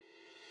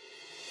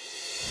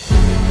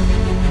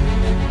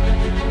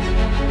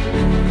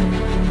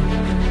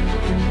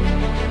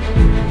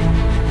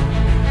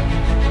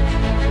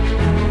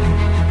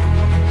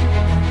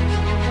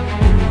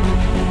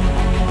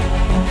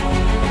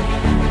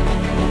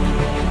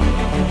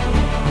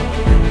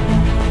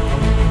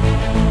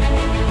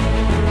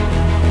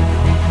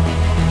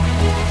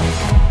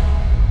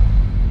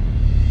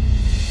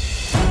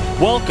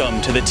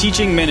Welcome to the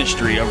teaching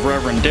ministry of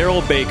Reverend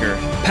Daryl Baker,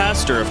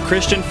 pastor of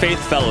Christian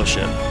Faith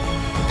Fellowship.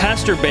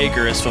 Pastor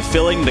Baker is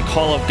fulfilling the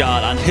call of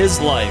God on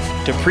his life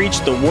to preach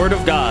the Word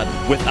of God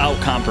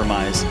without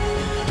compromise,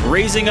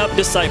 raising up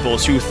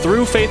disciples who,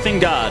 through faith in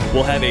God,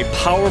 will have a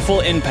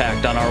powerful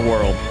impact on our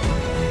world.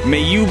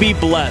 May you be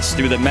blessed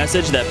through the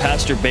message that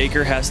Pastor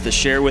Baker has to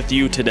share with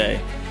you today.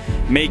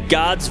 May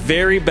God's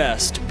very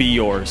best be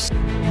yours.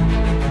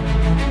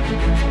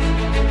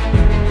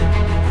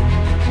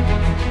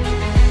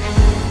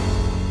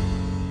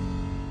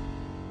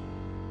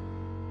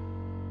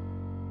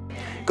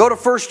 Go to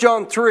 1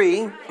 John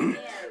 3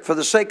 for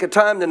the sake of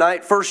time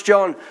tonight. 1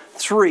 John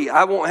 3.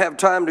 I won't have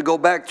time to go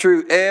back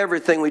through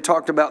everything we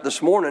talked about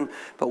this morning,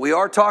 but we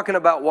are talking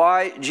about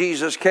why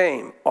Jesus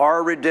came,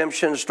 our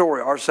redemption story,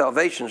 our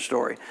salvation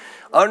story.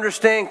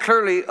 Understand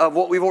clearly of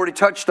what we've already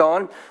touched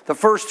on. The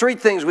first three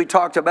things we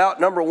talked about.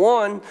 Number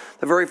one,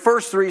 the very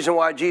first reason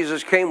why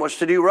Jesus came was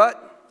to do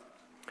what?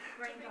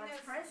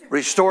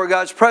 Restore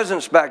God's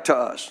presence back to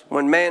us.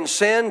 When man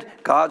sinned,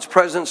 God's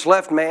presence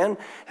left man,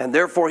 and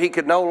therefore he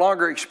could no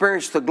longer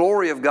experience the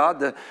glory of God,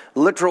 the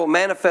literal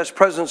manifest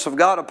presence of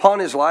God upon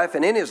his life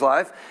and in his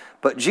life.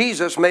 But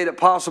Jesus made it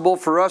possible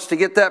for us to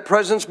get that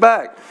presence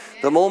back.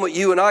 The moment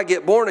you and I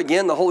get born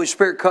again, the Holy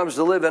Spirit comes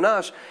to live in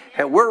us,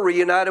 and we're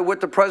reunited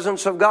with the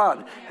presence of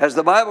God. As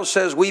the Bible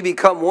says, we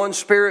become one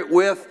spirit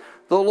with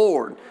the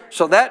Lord.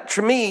 So that,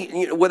 to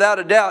me, without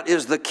a doubt,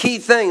 is the key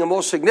thing, the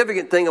most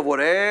significant thing of what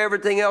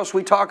everything else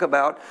we talk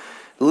about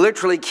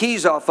literally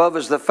keys off of,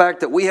 is the fact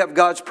that we have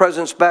God's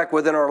presence back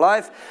within our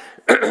life.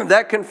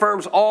 That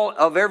confirms all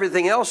of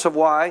everything else of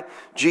why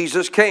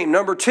Jesus came.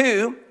 Number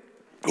two,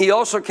 he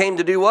also came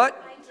to do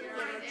what?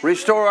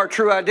 Restore our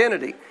true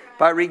identity.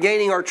 By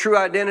regaining our true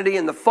identity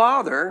in the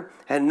Father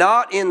and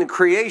not in the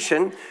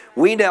creation,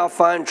 we now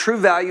find true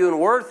value and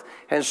worth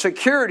and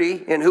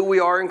security in who we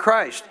are in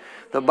Christ.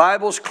 The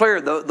Bible's clear.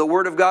 The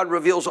Word of God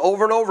reveals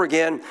over and over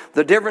again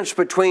the difference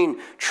between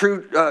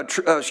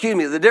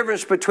the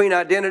difference between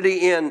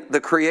identity in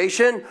the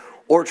creation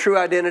or true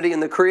identity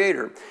in the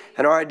Creator.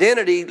 And our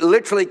identity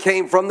literally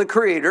came from the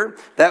Creator.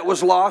 That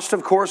was lost,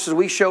 of course, as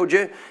we showed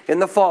you in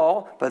the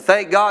fall. But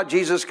thank God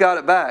Jesus got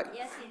it back.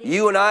 Yes,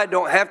 you and I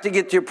don't have to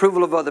get the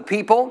approval of other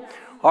people.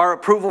 Our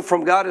approval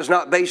from God is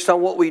not based on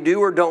what we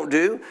do or don't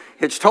do.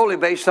 It's totally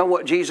based on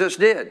what Jesus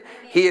did.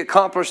 He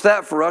accomplished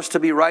that for us to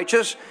be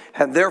righteous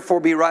and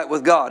therefore be right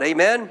with God.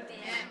 Amen? Amen.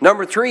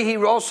 Number three, he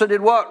also did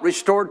what?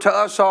 Restored to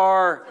us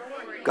our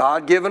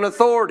God-given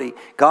authority.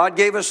 God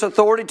gave us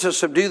authority to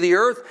subdue the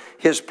earth.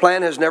 His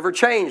plan has never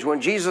changed.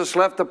 When Jesus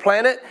left the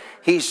planet,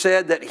 he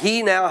said that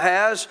he now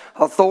has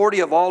authority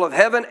of all of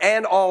heaven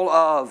and all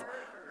of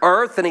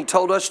earth, and he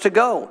told us to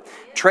go.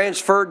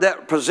 Transferred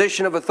that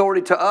position of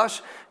authority to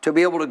us to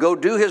be able to go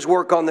do his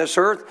work on this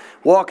earth,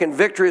 walk in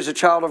victory as a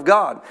child of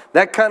God.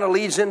 That kind of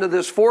leads into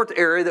this fourth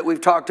area that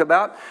we've talked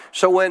about.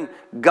 So when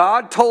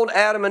God told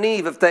Adam and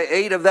Eve if they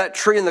ate of that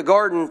tree in the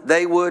garden,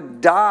 they would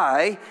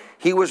die,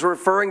 he was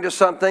referring to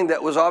something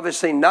that was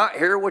obviously not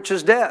here, which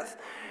is death.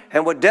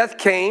 And when death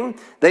came,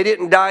 they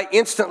didn't die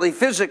instantly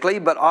physically,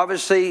 but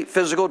obviously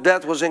physical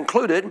death was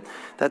included,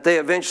 that they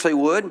eventually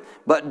would.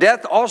 But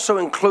death also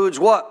includes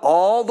what?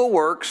 All the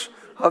works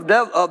of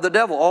the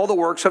devil, all the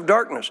works of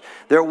darkness.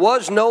 There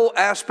was no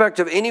aspect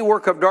of any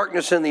work of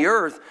darkness in the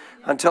earth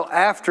until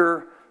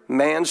after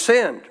man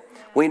sinned.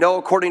 We know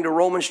according to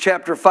Romans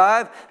chapter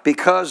 5,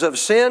 because of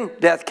sin,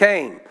 death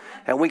came.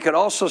 And we can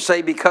also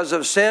say because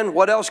of sin,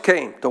 what else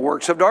came? The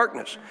works of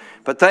darkness.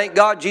 But thank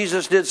God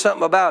Jesus did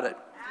something about it.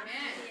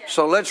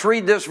 So let's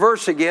read this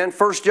verse again,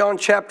 1 John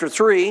chapter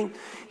 3.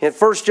 In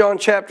 1 John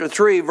chapter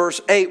 3,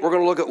 verse 8, we're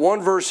going to look at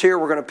one verse here.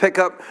 We're going to pick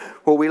up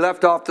where we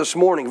left off this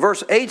morning.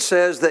 Verse 8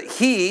 says that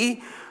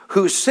he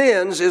who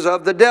sins is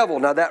of the devil.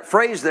 Now that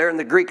phrase there in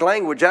the Greek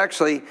language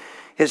actually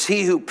is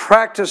he who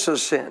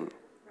practices sin.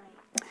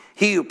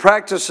 He who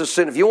practices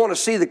sin. If you want to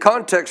see the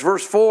context,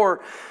 verse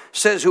 4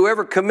 says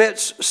whoever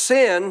commits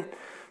sin,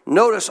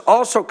 notice,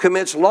 also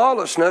commits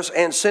lawlessness,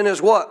 and sin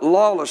is what?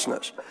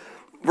 Lawlessness.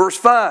 Verse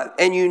 5,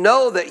 and you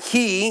know that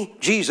he,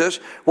 Jesus,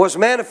 was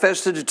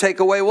manifested to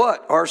take away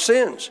what? Our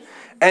sins.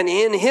 And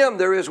in him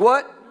there is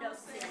what?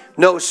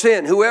 No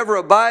sin. Whoever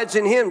abides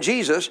in him,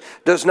 Jesus,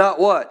 does not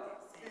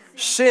what?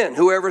 Sin.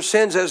 Whoever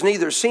sins has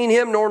neither seen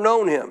him nor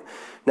known him.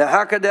 Now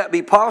how could that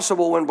be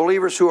possible when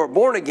believers who are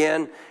born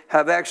again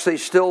have actually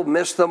still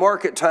missed the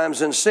mark at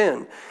times in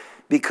sin?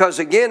 Because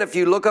again, if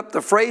you look up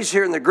the phrase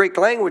here in the Greek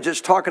language,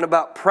 it's talking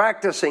about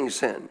practicing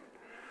sin.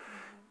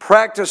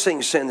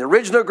 Practicing sin. The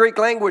original Greek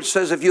language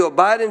says if you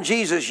abide in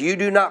Jesus, you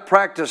do not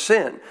practice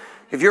sin.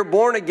 If you're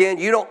born again,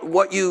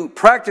 what you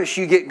practice,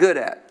 you get good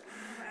at.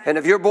 And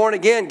if you're born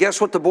again, guess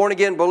what the born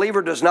again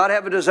believer does not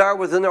have a desire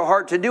within their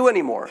heart to do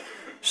anymore?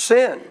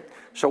 Sin.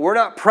 So we're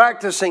not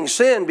practicing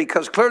sin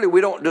because clearly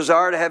we don't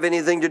desire to have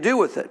anything to do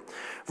with it.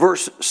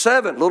 Verse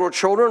 7, little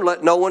children,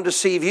 let no one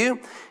deceive you.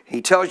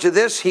 He tells you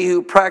this, he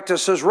who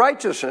practices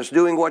righteousness,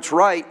 doing what's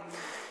right,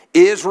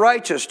 is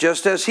righteous,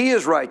 just as he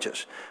is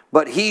righteous.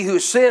 But he who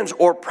sins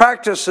or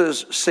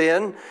practices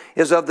sin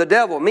is of the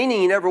devil, meaning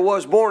he never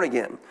was born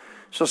again.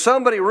 So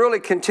somebody really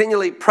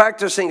continually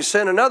practicing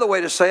sin, another way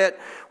to say it,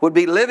 would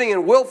be living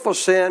in willful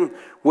sin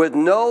with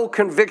no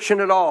conviction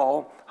at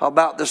all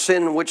about the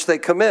sin in which they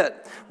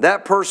commit.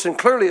 That person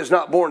clearly is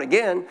not born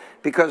again,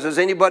 because has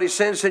anybody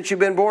sinned since you've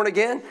been born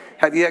again?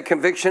 Have you had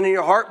conviction in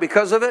your heart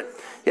because of it?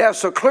 Yeah,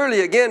 so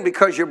clearly again,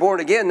 because you're born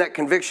again, that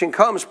conviction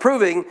comes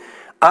proving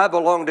I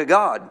belong to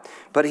God.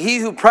 But he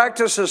who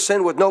practices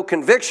sin with no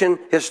conviction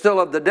is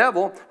still of the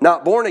devil,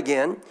 not born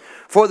again.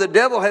 For the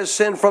devil has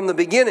sinned from the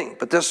beginning.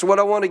 But this is what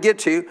I want to get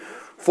to.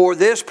 For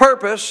this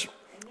purpose,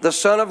 the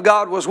Son of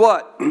God was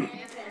what?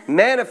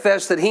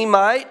 Manifest, that he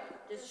might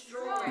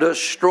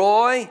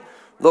destroy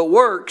the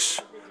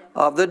works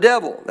of the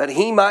devil. That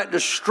he might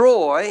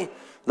destroy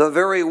the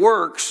very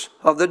works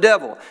of the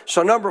devil.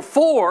 So number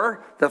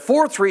 4, the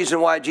fourth reason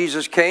why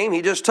Jesus came,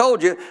 he just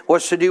told you,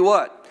 was to do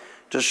what?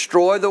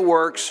 Destroy the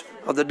works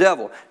of the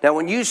devil. Now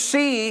when you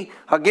see,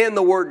 again,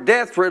 the word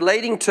death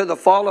relating to the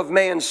fall of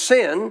man's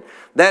sin,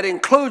 that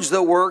includes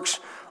the works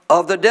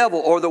of the devil,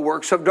 or the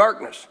works of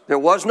darkness. There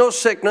was no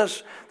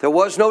sickness, there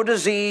was no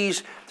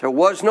disease, there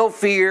was no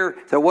fear,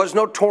 there was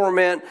no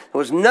torment, there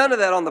was none of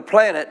that on the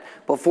planet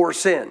before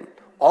sin.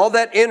 All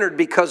that entered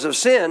because of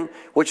sin,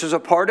 which is a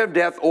part of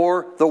death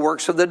or the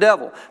works of the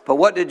devil. But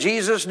what did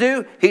Jesus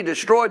do? He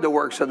destroyed the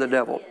works of the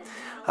devil.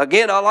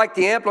 Again, I like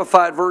the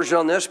Amplified version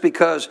on this,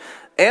 because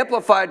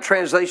Amplified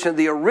translation,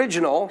 the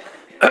original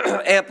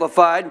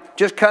Amplified,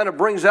 just kind of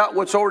brings out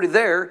what's already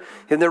there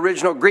in the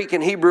original Greek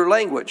and Hebrew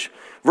language.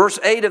 Verse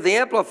 8 of the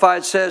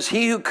Amplified says,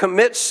 he who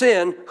commits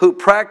sin, who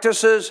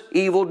practices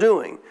evil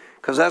doing.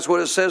 Because that's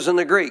what it says in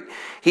the Greek.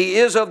 He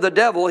is of the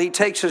devil. He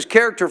takes his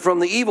character from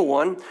the evil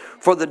one.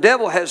 For the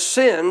devil has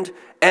sinned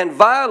and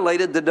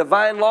violated the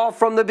divine law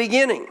from the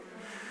beginning.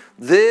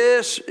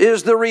 This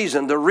is the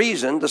reason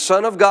the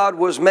Son of God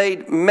was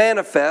made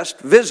manifest,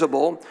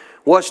 visible,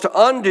 was to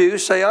undo,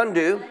 say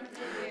undo,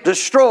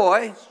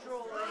 destroy,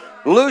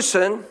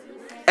 loosen,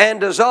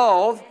 and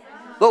dissolve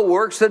the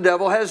works the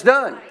devil has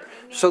done.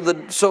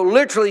 So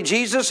literally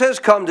Jesus has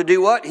come to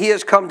do what? He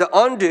has come to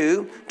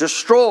undo,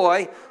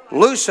 destroy,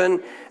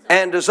 loosen,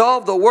 and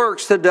dissolve the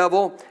works the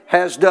devil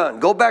has done.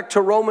 Go back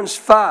to Romans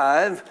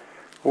 5,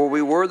 where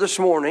we were this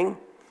morning.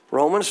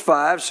 Romans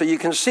 5, so you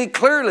can see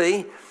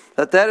clearly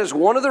that is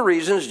one of the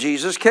reasons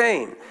Jesus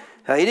came.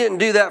 Now, he didn't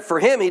do that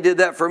for him, he did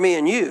that for me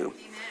and you.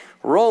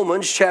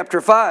 Romans chapter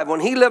 5.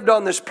 When he lived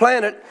on this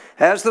planet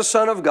as the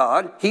Son of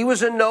God, he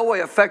was in no way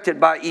affected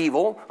by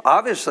evil.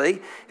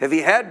 Obviously, if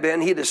he had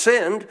been, he'd have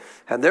sinned,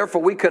 and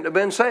therefore we couldn't have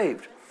been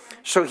saved.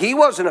 So he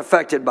wasn't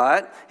affected by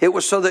it. It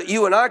was so that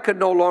you and I could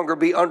no longer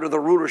be under the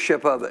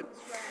rulership of it.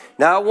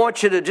 Now, I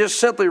want you to just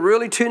simply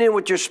really tune in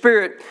with your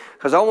spirit,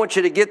 because I want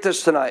you to get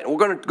this tonight. We're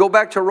going to go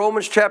back to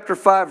Romans chapter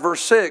 5,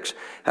 verse 6,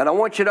 and I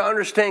want you to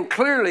understand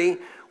clearly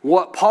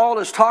what Paul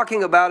is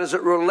talking about as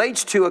it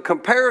relates to a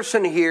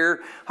comparison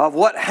here of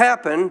what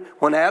happened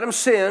when Adam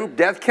sinned,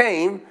 death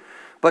came,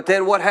 but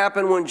then what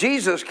happened when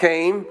Jesus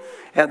came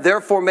and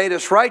therefore made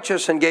us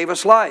righteous and gave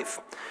us life.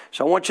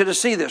 So I want you to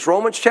see this.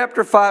 Romans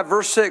chapter 5,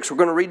 verse 6, we're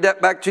going to read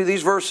that back to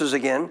these verses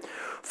again.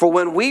 For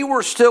when we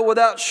were still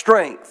without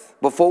strength,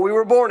 before we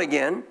were born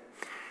again,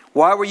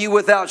 why were you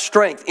without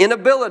strength?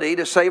 Inability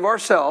to save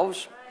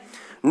ourselves.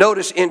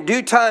 Notice, in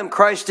due time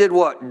Christ did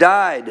what?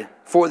 Died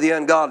for the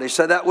ungodly.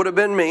 So that would have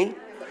been me.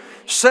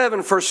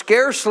 7, for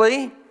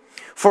scarcely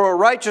for a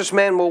righteous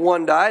man will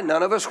one die.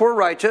 None of us were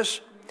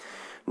righteous.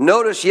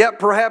 Notice, yet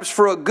perhaps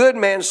for a good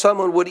man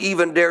someone would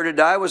even dare to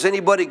die. Was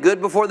anybody good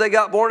before they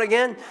got born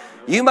again?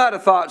 You might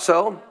have thought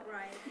so.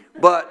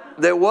 But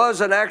there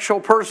was an actual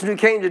person who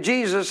came to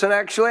Jesus and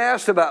actually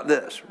asked about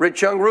this.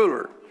 Rich young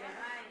ruler.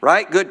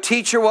 Right? Good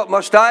teacher, what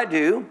must I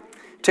do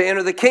to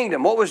enter the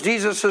kingdom? What was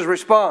Jesus'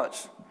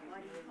 response?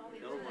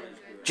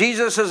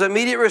 Jesus'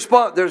 immediate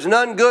response, there's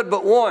none good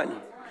but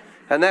one,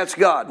 and that's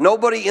God.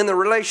 Nobody in the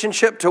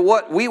relationship to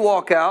what we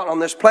walk out on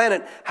this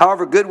planet,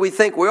 however good we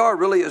think we are,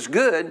 really is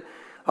good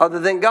other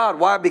than God.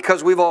 Why?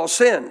 Because we've all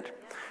sinned.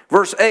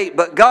 Verse 8,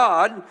 but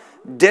God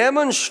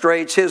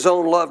demonstrates his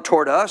own love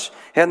toward us,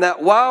 and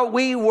that while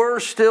we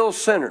were still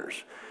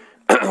sinners,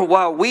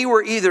 while we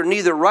were either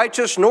neither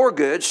righteous nor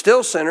good,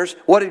 still sinners,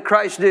 what did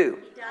Christ do?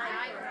 He died.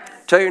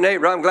 Tell your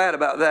neighbor, I'm glad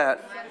about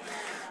that.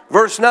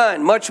 Verse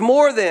 9, much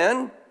more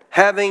then,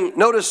 having,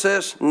 notice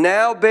this,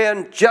 now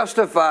been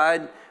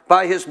justified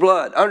by his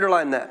blood.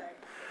 Underline that.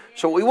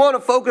 So what we want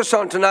to focus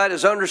on tonight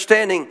is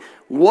understanding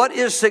what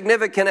is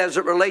significant as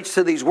it relates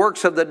to these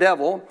works of the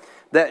devil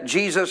that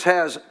Jesus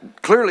has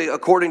clearly,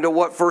 according to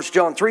what 1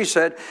 John 3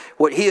 said,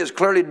 what he has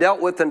clearly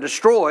dealt with and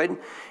destroyed.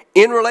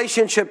 In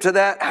relationship to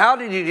that, how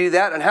did he do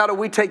that, and how do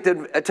we take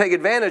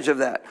advantage of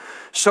that?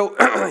 So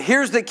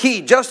here's the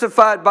key.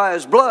 Justified by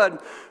his blood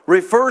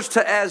refers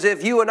to as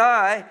if you and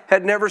I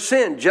had never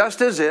sinned,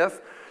 just as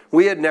if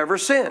we had never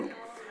sinned.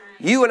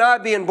 You and I,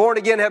 being born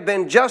again, have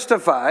been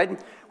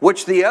justified,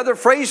 which the other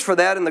phrase for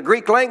that in the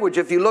Greek language,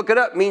 if you look it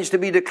up, means to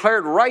be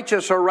declared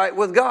righteous or right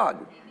with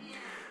God.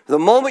 The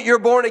moment you're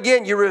born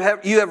again, you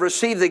have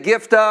received the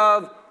gift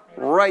of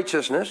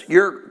righteousness.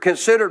 You're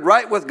considered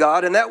right with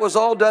God, and that was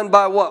all done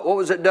by what? What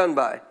was it done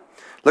by?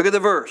 Look at the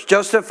verse.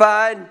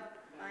 Justified,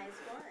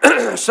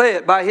 say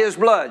it, by his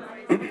blood.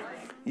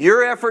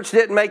 Your efforts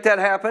didn't make that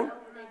happen.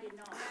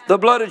 The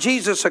blood of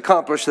Jesus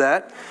accomplished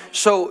that.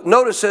 So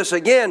notice this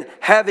again,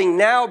 having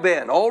now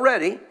been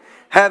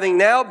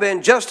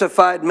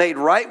justified, made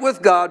right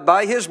with God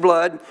by his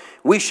blood,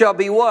 we shall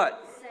be what?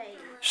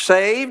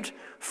 Saved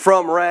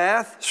from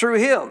wrath through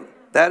him.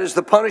 That is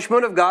the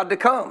punishment of God to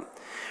come.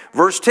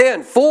 Verse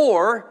 10,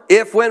 for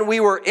if when we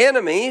were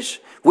enemies,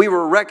 we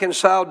were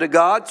reconciled to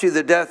God through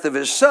the death of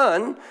his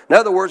Son. In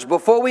other words,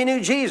 before we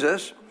knew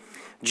Jesus,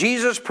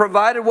 Jesus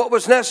provided what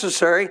was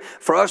necessary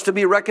for us to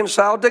be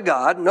reconciled to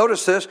God.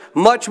 Notice this,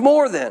 much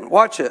more than,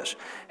 watch this,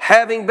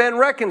 having been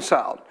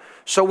reconciled.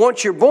 So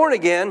once you're born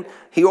again,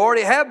 you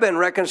already have been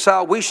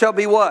reconciled. We shall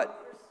be what?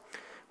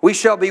 We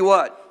shall be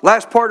what?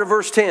 Last part of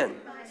verse 10.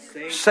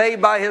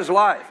 Saved by his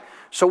life.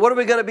 So what are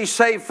we going to be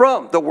saved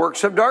from? The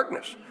works of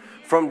darkness.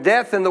 From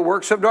death and the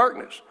works of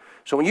darkness.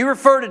 So when you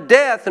refer to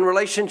death in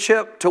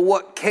relationship to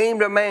what came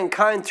to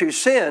mankind through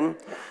sin,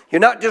 you're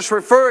not just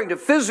referring to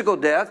physical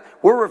death,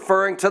 we're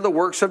referring to the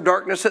works of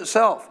darkness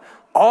itself.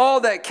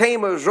 All that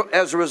came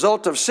as a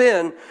result of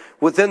sin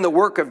within the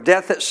work of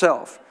death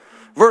itself.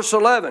 Verse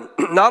 11,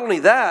 not only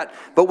that,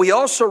 but we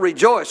also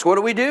rejoice. What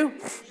do we do?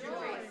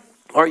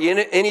 Are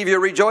any of you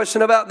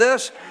rejoicing about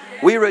this?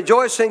 We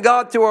rejoice in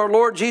God through our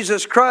Lord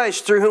Jesus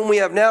Christ, through whom we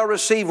have now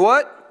received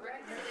what?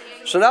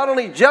 So not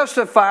only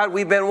justified,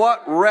 we've been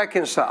what?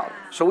 Reconciled.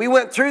 So we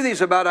went through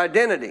these about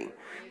identity.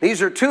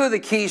 These are two of the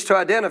keys to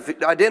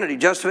identity.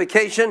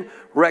 Justification,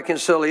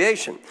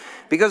 reconciliation.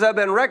 Because I've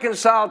been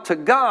reconciled to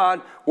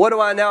God, what do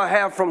I now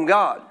have from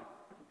God?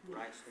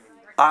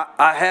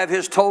 I have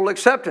his total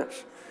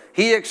acceptance.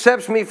 He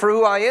accepts me for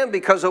who I am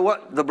because of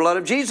what the blood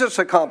of Jesus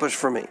accomplished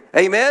for me.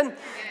 Amen?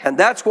 And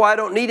that's why I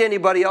don't need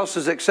anybody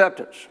else's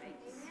acceptance.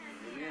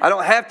 I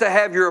don't have to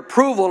have your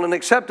approval and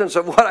acceptance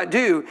of what I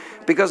do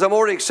because I'm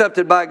already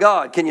accepted by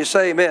God. Can you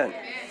say amen?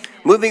 Amen.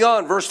 Moving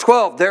on, verse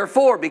 12.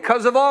 Therefore,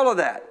 because of all of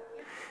that,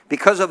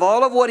 because of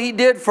all of what he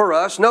did for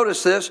us,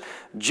 notice this,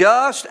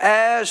 just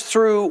as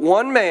through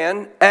one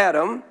man,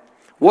 Adam,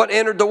 what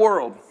entered the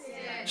world?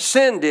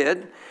 Sin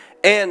did.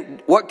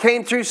 And what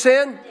came through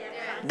sin?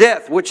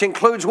 Death, which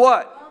includes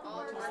what?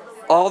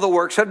 All the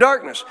works of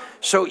darkness.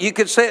 So you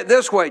could say it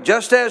this way,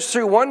 just as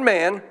through one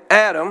man,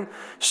 Adam,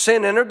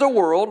 sin entered the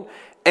world,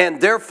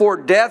 and therefore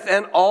death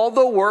and all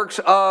the works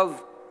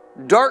of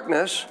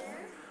darkness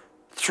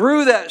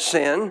through that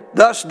sin,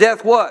 thus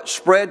death what?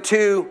 Spread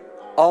to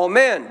all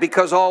men,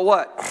 because all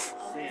what?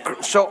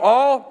 So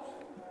all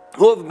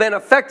who have been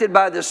affected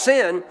by the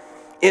sin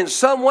in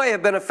some way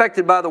have been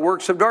affected by the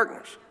works of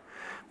darkness.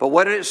 But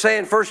what did it say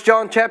in 1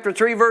 John chapter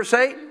 3 verse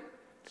 8?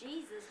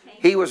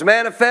 He was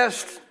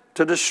manifest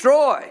to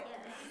destroy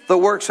the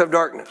works of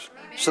darkness.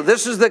 So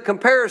this is the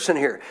comparison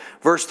here.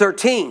 Verse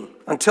 13,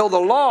 until the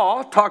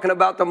law, talking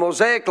about the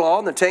Mosaic law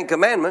and the Ten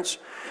Commandments,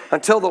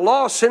 until the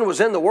law, sin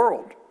was in the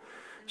world.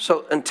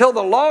 So until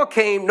the law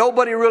came,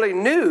 nobody really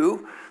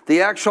knew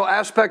the actual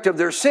aspect of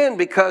their sin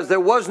because there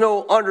was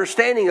no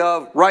understanding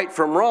of right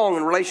from wrong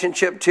in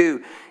relationship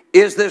to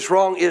is this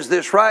wrong, is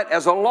this right,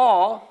 as a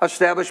law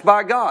established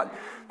by God.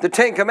 The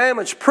Ten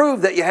Commandments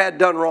proved that you had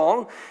done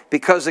wrong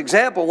because,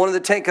 example, one of the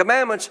Ten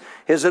Commandments,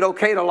 is it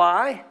okay to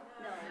lie?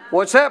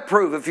 What's that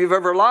prove if you've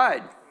ever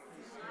lied?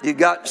 You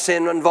got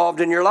sin involved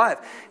in your life.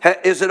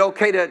 Is it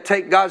okay to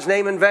take God's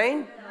name in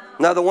vain?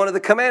 Another one of the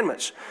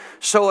commandments.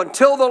 So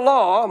until the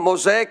law,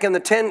 Mosaic and the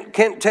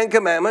Ten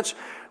Commandments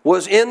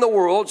was in the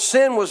world,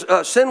 sin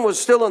was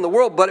still in the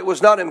world, but it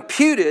was not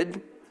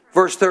imputed,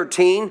 verse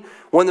 13,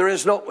 when there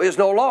is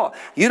no law.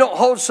 You don't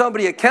hold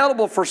somebody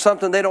accountable for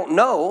something they don't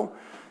know.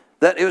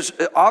 That is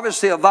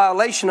obviously a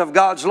violation of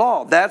God's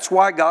law. That's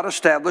why God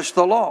established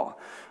the law.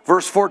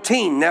 Verse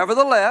 14,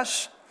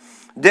 nevertheless,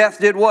 death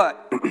did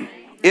what?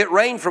 It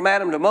reigned from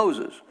Adam to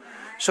Moses.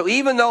 So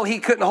even though he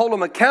couldn't hold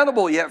them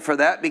accountable yet for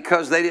that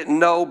because they didn't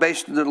know,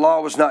 the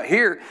law was not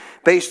here,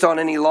 based on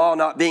any law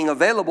not being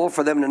available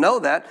for them to know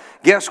that,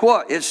 guess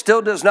what? It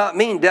still does not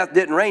mean death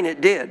didn't reign,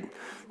 it did.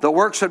 The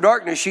works of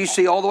darkness you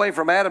see all the way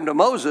from Adam to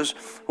Moses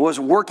was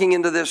working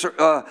into this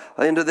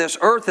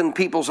earth and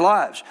people's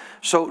lives.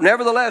 So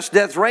nevertheless,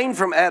 death reigned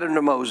from Adam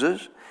to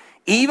Moses,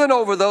 even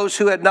over those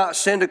who had not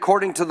sinned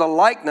according to the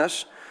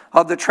likeness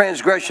of the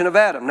transgression of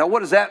Adam. Now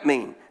what does that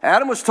mean?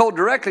 Adam was told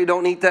directly,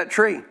 don't eat that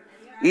tree.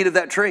 Eat of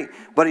that tree.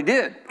 But he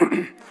did.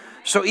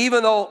 So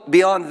even though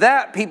beyond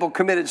that people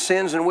committed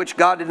sins in which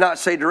God did not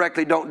say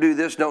directly, don't do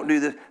this,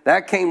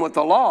 that came with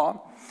the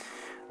law,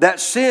 that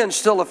sin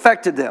still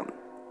affected them,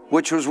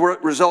 which was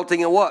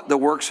resulting in what? The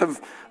works of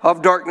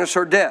darkness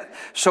or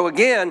death. So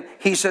again,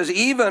 he says,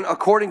 even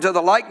according to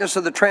the likeness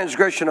of the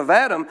transgression of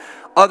Adam,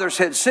 others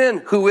had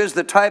sinned. Who is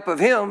the type of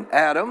him?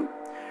 Adam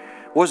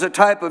was a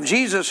type of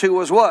Jesus who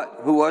was what?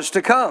 Who was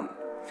to come.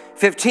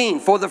 15,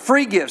 for the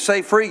free gift.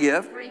 Say free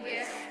gift. Free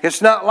gift.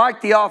 It's not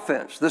like the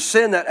offense, the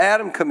sin that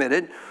Adam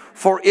committed.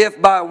 For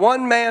if by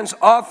one man's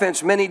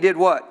offense many did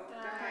what?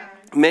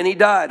 Many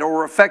died or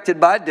were affected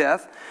by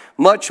death.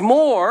 Much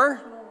more,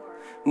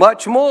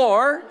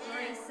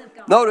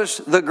 the Notice,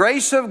 the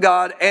grace of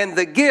God and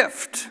the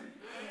gift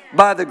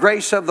by the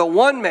grace of the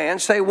one man,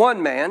 say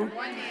one man.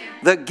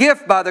 The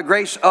gift by the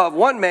grace of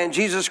one man,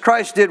 Jesus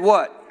Christ, did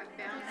what?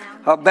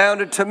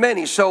 Abounded to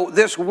many. So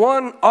this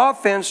one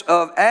offense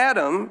of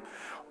Adam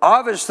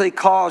obviously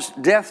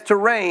caused death to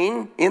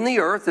reign in the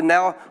earth, and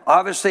now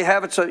obviously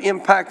have its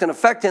impact and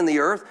effect in the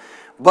earth.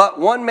 But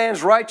one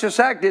man's righteous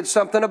act did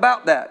something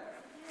about that.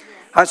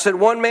 I said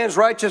one man's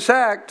righteous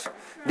act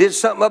did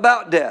something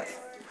about death.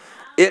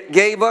 It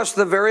gave us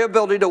the very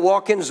ability to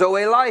walk in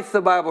Zoe life,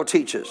 the Bible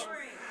teaches.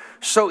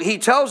 So he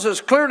tells us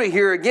clearly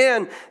here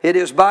again, it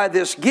is by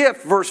this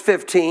gift, verse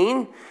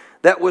 15,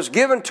 that was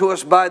given to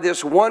us by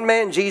this one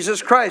man,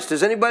 Jesus Christ.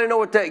 Does anybody know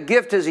what that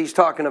gift is he's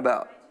talking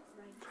about?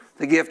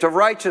 The gift of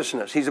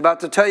righteousness. He's about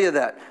to tell you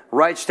that.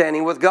 Right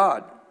standing with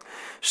God.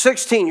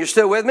 16, you're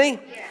still with me?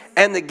 Yes.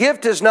 And the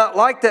gift is not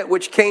like that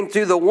which came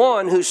through the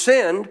one who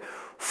sinned,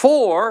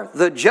 for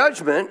the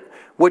judgment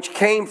which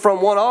came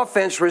from one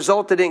offense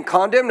resulted in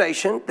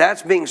condemnation.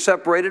 That's being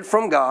separated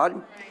from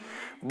God.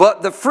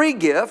 But the free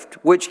gift,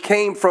 which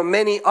came from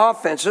many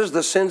offenses,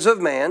 the sins of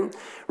man,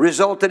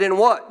 resulted in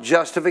what?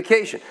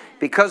 Justification.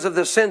 Because of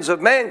the sins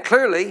of man,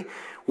 clearly,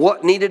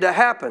 what needed to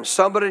happen?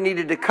 Somebody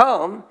needed to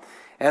come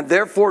and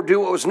therefore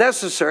do what was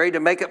necessary to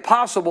make it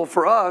possible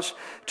for us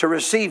to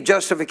receive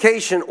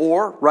justification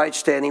or right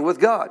standing with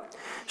God.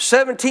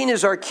 17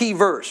 is our key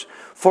verse.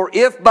 For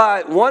if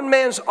by one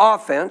man's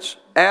offense,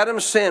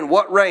 Adam's sin,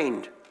 what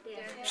reigned?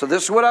 So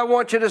this is what I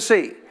want you to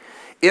see.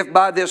 If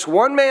by this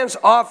one man's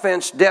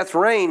offense death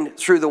reigned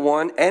through the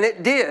one, and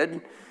it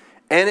did,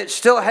 and it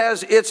still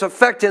has its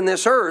effect in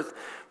this earth,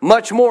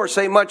 much more,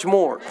 say much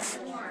more.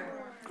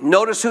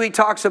 Notice who he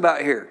talks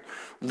about here.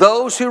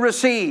 Those who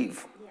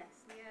receive.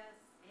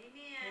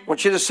 I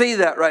want you to see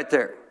that right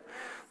there.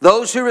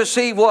 Those who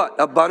receive what?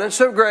 Abundance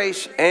of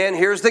grace, and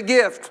here's the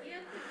gift.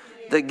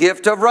 The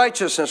gift of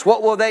righteousness.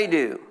 What will they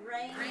do?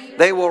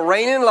 They will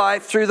reign in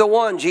life through the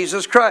one,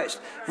 Jesus Christ.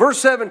 Verse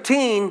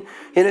 17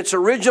 in its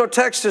original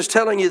text is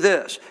telling you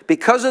this.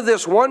 Because of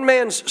this one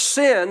man's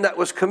sin that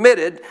was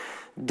committed,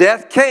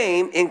 death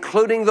came,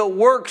 including the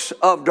works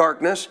of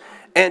darkness,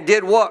 and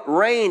did what?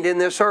 Reigned in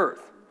this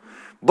earth.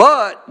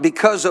 But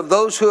because of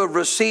those who have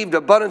received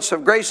abundance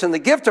of grace and the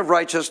gift of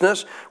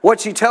righteousness,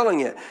 what's he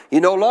telling you?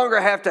 You no longer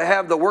have to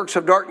have the works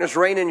of darkness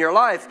reign in your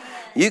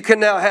life. You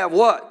can now have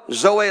what?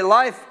 Zoe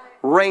life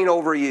reign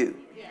over you.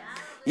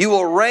 You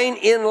will reign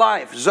in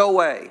life,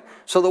 Zoe.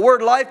 So the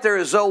word life there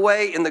is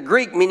Zoe in the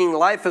Greek, meaning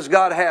life as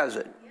God has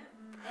it.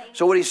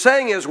 So what he's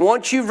saying is,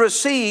 once you've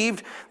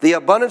received the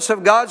abundance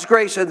of God's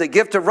grace and the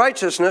gift of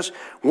righteousness,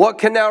 what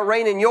can now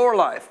reign in your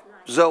life?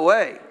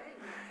 Zoe.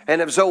 And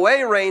if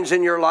Zoe reigns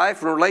in your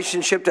life in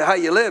relationship to how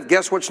you live,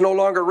 guess what's no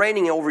longer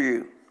reigning over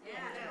you?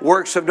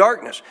 Works of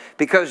darkness.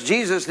 Because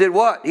Jesus did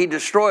what? He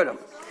destroyed them.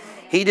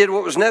 He did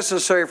what was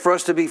necessary for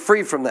us to be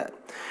free from that.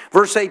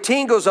 Verse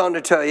 18 goes on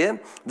to tell you,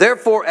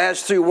 therefore,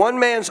 as through one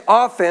man's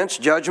offense,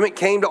 judgment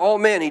came to all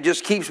men. He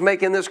just keeps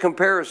making this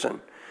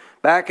comparison.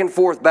 Back and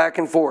forth, back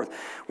and forth.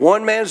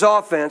 One man's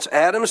offense,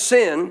 Adam's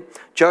sin,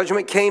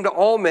 judgment came to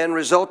all men,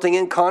 resulting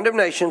in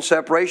condemnation,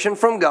 separation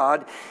from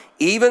God.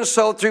 Even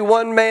so, through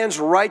one man's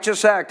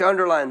righteous act,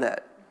 underline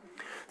that.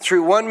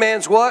 Through one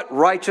man's what?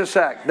 Righteous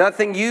act.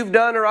 Nothing you've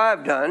done or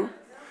I've done,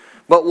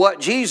 but what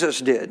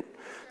Jesus did.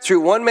 Through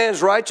one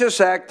man's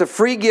righteous act, the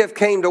free gift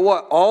came to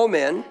what? All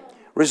men,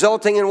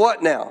 resulting in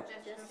what now?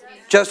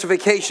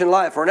 Justification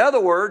life. Or in other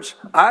words,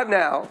 I've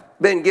now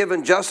been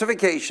given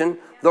justification,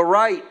 the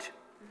right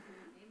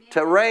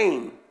to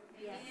reign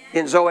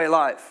in Zoe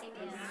life.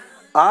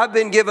 I've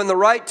been given the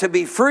right to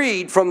be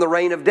freed from the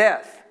reign of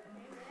death.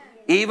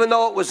 Even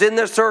though it was in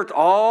this earth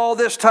all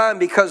this time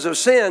because of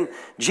sin,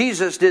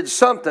 Jesus did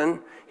something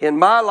in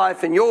my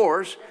life and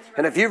yours.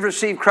 And if you've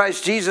received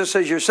Christ Jesus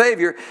as your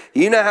Savior,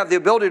 you now have the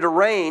ability to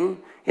reign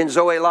in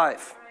Zoe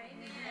life.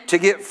 To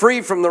get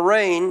free from the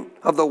reign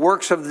of the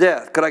works of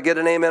death. Could I get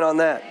an amen on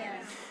that?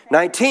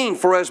 19,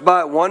 for as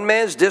by one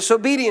man's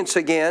disobedience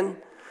again,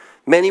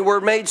 many were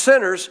made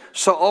sinners,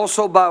 so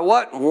also by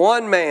what?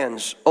 One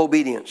man's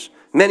obedience.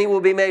 Many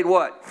will be made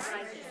what?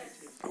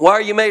 Righteous. Why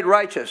are you made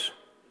righteous?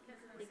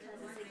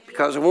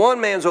 Because of one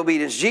man's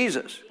obedience,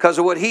 Jesus. Because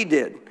of what he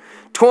did.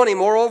 20,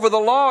 moreover the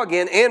law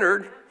again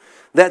entered,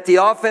 that the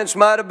offense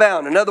might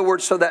abound. In other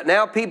words, so that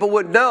now people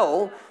would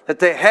know that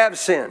they have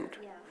sinned.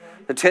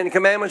 The Ten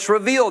Commandments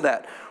reveal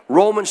that.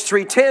 Romans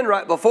 3:10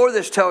 right before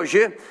this tells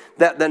you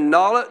that the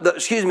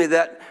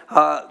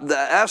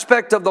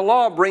aspect of the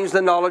law brings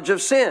the knowledge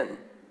of sin.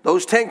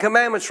 Those 10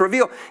 Commandments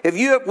reveal.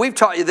 We've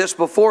taught you this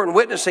before in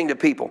witnessing to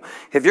people.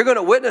 If you're going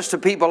to witness to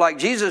people like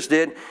Jesus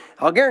did,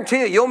 I'll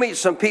guarantee you'll meet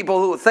some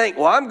people who will think,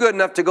 well, I'm good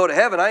enough to go to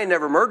heaven. I ain't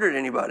never murdered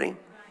anybody.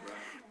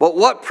 But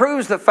what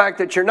proves the fact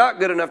that you're not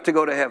good enough to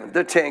go to heaven?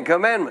 The 10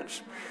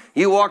 Commandments.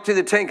 You walk through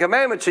the 10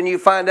 Commandments and you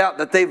find out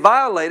that they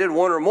violated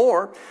one or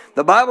more.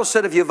 The Bible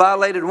said if you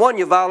violated one,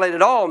 you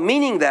violated all,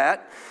 meaning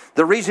that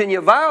the reason you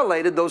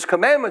violated those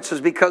commandments is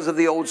because of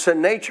the old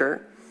sin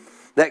nature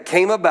that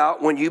came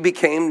about when you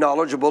became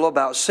knowledgeable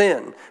about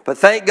sin. But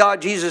thank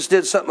God Jesus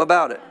did something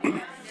about it.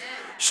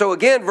 So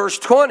again, verse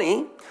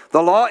 20,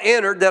 the law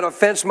entered that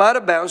offense might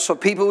abound so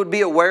people would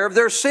be aware of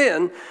their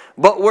sin.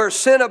 But where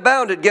sin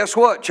abounded, guess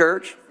what,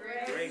 church?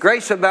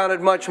 Grace abounded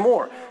much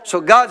more.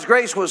 So God's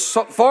grace was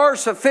far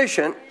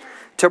sufficient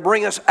to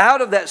bring us out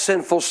of that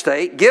sinful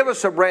state, give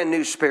us a brand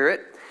new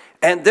spirit,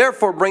 and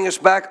therefore bring us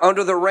back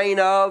under the reign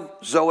of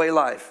Zoe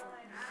life.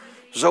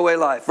 Zoe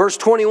life. Verse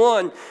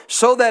 21,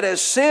 so that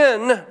as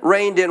sin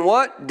reigned in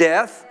what?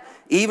 Death,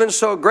 even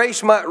so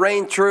grace might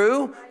reign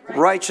through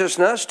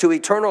righteousness to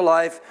eternal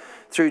life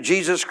through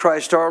Jesus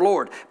Christ our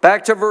Lord.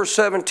 Back to verse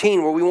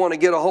 17 where we want to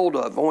get a hold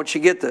of. I want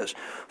you to get this.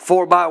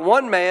 For by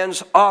one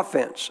man's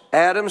offense,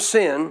 Adam's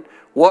sin,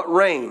 what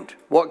reigned?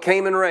 What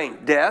came and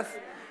reigned? Death,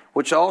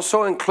 which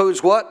also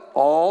includes what?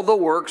 All the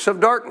works of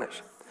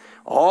darkness.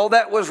 All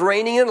that was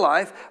reigning in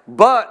life,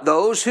 but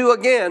those who,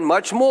 again,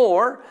 much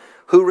more,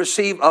 who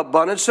receive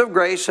abundance of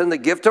grace and the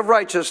gift of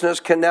righteousness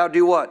can now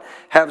do what?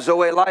 Have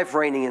Zoe life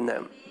reigning in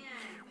them.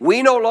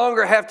 We no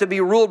longer have to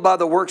be ruled by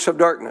the works of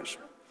darkness.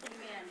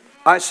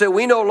 I said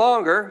we no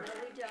longer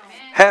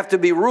have to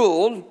be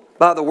ruled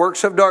by the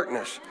works of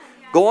darkness.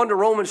 Go on to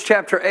Romans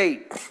chapter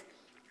 8.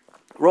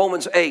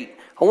 Romans 8.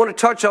 I want to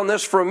touch on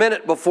this for a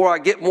minute before I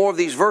get more of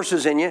these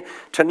verses in you.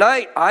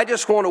 Tonight, I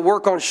just want to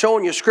work on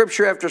showing you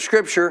scripture after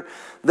scripture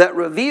that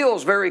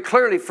reveals very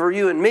clearly for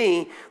you and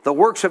me the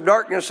works of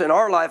darkness in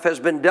our life has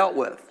been dealt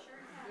with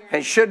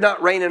and should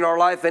not reign in our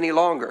life any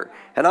longer.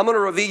 And I'm going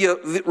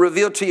to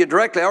reveal to you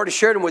directly, I already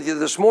shared them with you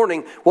this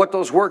morning, what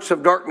those works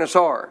of darkness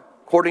are,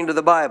 according to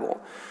the Bible.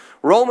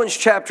 Romans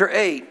chapter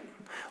 8.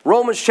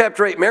 Romans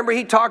chapter 8. Remember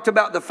he talked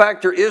about the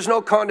fact there is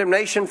no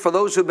condemnation for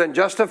those who've been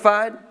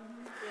justified?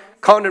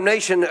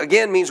 Condemnation,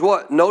 again, means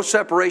what? No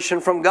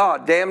separation from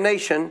God.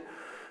 Damnation.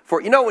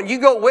 For, when you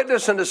go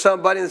witnessing to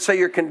somebody and say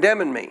you're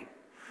condemning me,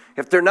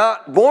 if they're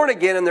not born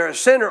again and they're a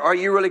sinner, are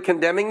you really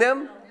condemning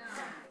them?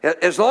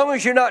 As long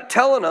as you're not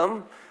telling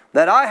them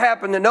that I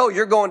happen to know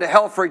you're going to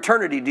hell for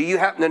eternity. Do you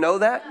happen to know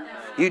that?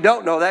 You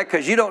don't know that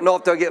because you don't know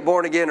if they'll get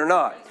born again or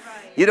not.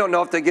 You don't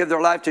know if they give their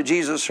life to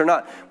Jesus or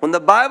not. When the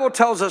Bible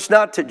tells us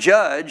not to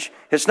judge,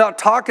 it's not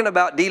talking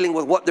about dealing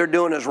with what they're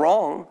doing is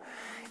wrong.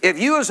 If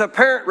you as a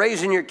parent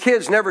raising your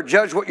kids never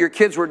judge what your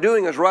kids were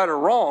doing as right or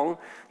wrong,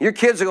 your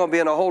kids are going to be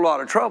in a whole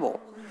lot of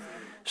trouble.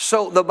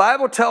 So the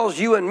Bible tells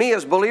you and me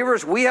as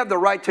believers, we have the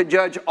right to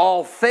judge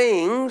all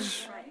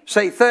things.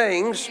 Say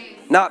things,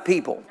 not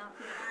people.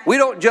 We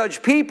don't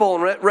judge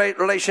people in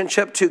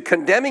relationship to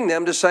condemning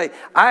them to say,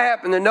 I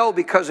happen to know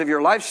because of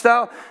your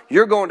lifestyle,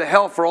 you're going to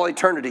hell for all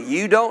eternity.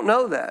 You don't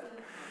know that.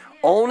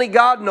 Only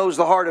God knows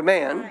the heart of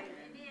man,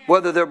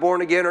 whether they're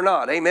born again or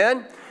not.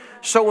 Amen?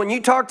 So when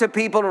you talk to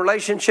people in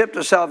relationship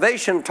to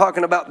salvation,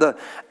 talking about the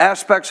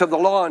aspects of the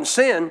law and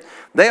sin,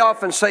 they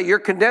often say, you're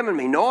condemning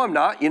me. No, I'm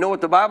not. You know what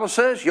the Bible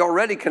says? You're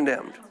already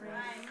condemned.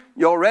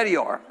 You already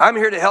are. I'm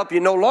here to help you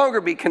no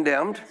longer be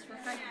condemned.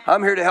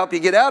 I'm here to help you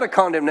get out of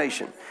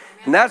condemnation.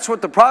 And that's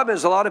what the problem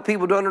is. A lot of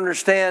people don't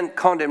understand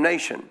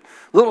condemnation.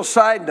 Little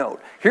side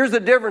note. Here's the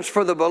difference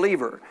for the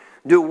believer.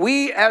 Do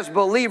we as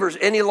believers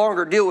any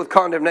longer deal with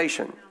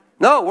condemnation?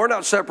 No, we're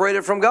not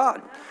separated from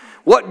God.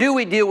 What do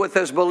we deal with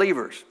as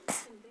believers?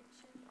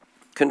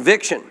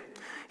 Conviction.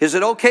 Is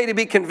it okay to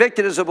be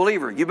convicted as a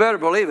believer? You better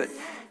believe it.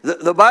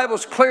 The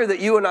Bible's clear that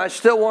you and I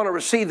still want to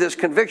receive this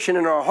conviction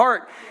in our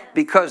heart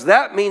because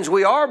that means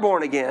we are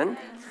born again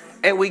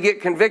and we get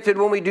convicted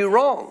when we do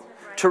wrong.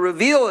 To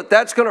reveal that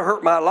that's going to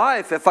hurt my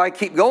life if I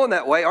keep going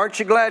that way, aren't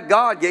you glad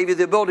God gave you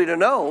the ability to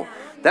know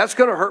that's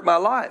going to hurt my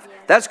life?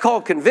 That's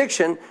called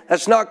conviction.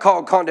 That's not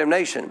called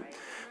condemnation.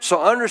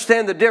 So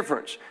understand the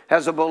difference.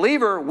 As a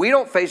believer, we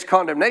don't face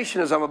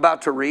condemnation as I'm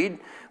about to read,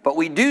 but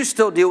we do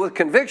still deal with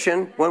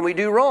conviction when we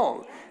do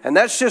wrong. And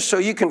that's just so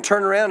you can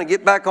turn around and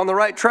get back on the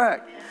right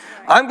track.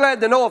 I'm glad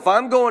to know if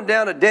I'm going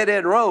down a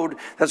dead-end road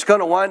that's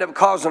going to wind up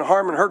causing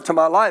harm and hurt to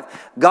my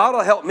life, God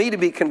will help me to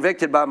be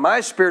convicted by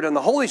my Spirit and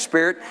the Holy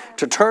Spirit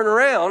to turn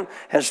around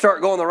and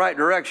start going the right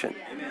direction.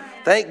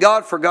 Thank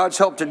God for God's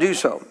help to do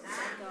so.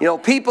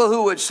 People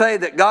who would say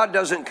that God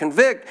doesn't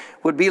convict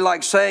would be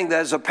like saying that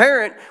as a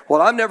parent,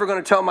 well, I'm never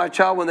going to tell my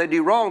child when they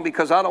do wrong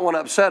because I don't want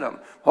to upset them.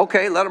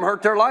 Okay, let them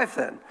hurt their life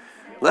then.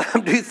 Let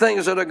them do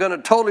things that are going to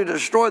totally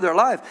destroy their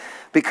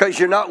life because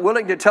you're not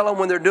willing to tell them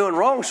when they're doing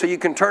wrong so you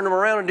can turn them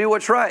around and do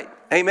what's right.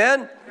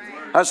 Amen?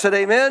 I said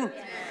amen.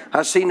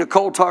 I see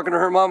Nicole talking to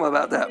her mama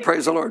about that.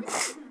 Praise the Lord.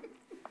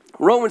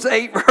 Romans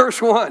 8 verse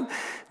 1.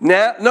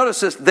 Now, notice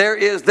this. There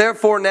is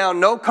therefore now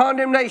no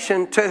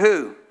condemnation to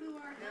who?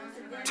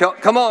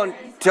 Come on,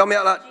 tell me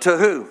out loud. To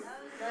who?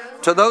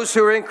 To those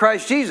who are in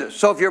Christ Jesus.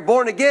 So if you're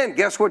born again,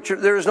 guess what?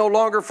 There is no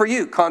longer for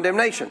you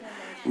condemnation.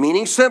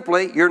 Meaning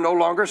simply, you're no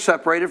longer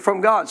separated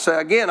from God. Say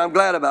again, I'm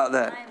glad about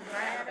that.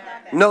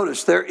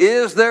 Notice, there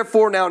is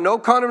therefore now no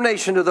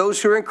condemnation to those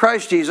who are in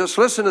Christ Jesus.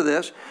 Listen to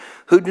this.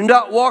 Who do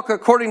not walk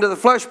according to the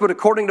flesh, but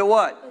according to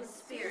what?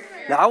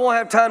 Now, I won't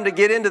have time to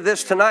get into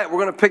this tonight. We're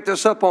going to pick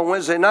this up on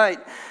Wednesday night.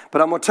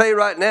 But I'm going to tell you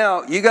right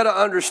now, you got to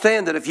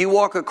understand that if you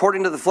walk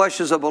according to the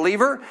flesh as a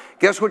believer,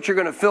 guess what you're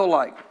going to feel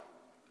like?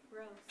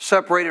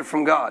 Separated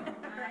from God.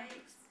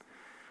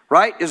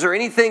 Right? Is there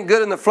anything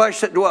good in the flesh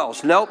that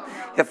dwells? Nope.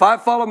 If I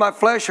follow my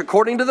flesh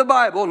according to the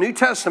Bible, New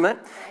Testament,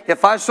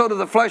 if I sow to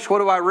the flesh, what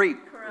do I reap?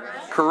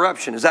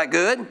 Corruption. Is that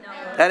good? No.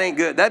 That ain't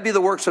good. That'd be the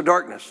works of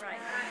darkness. Right.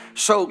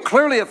 So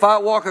clearly, if I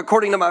walk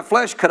according to my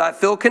flesh, could I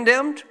feel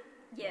condemned?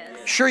 Yes.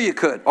 Sure you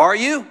could. Are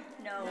you?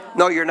 No.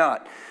 No, you're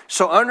not.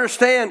 So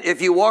understand,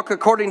 if you walk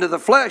according to the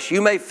flesh,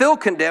 you may feel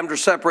condemned or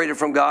separated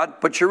from God,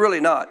 but you're really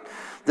not.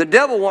 The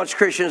devil wants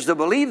Christians to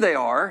believe they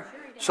are,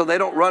 so they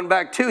don't run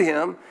back to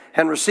him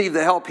and receive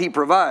the help he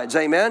provides.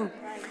 Amen?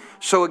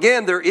 So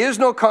again, there is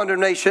no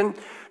condemnation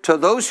to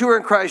those who are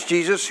in Christ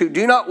Jesus, who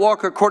do not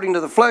walk according to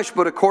the flesh,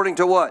 but according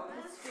to what?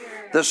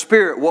 The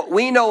Spirit. What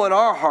we know in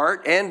our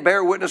heart and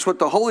bear witness with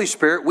the Holy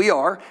Spirit,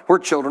 we're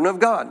children of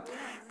God.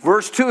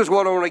 Verse 2 is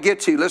what I want to get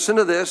to. Listen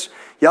to this.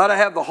 You ought to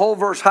have the whole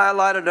verse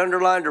highlighted,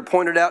 underlined, or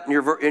pointed out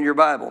in your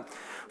Bible.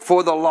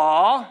 For the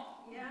law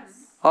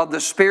of the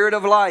Spirit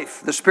of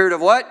life. The Spirit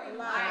of what?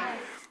 Life.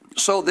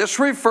 So this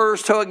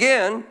refers to,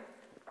 again,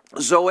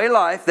 Zoe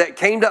life that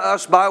came to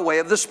us by way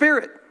of the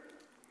Spirit.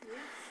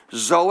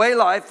 Zoe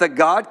life, the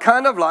God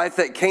kind of life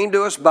that came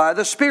to us by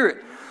the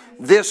Spirit.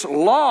 This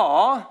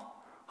law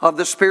of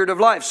the Spirit of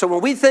life. So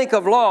when we think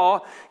of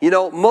law,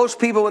 most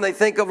people, when they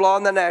think of law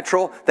in the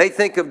natural, they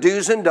think of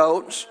do's and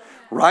don'ts,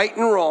 right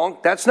and wrong.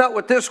 That's not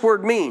what this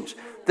word means.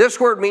 This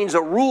word means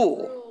a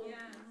rule,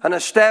 an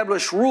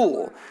established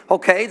rule.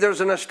 Okay,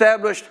 there's an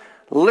established,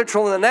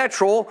 literal in the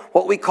natural,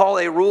 what we call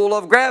a rule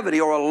of gravity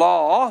or a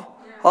law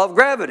of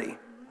gravity.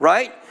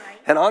 Right?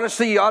 And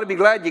honestly, you ought to be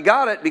glad you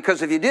got it,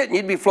 because if you didn't,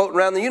 you'd be floating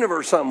around the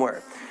universe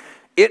somewhere.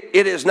 It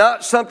is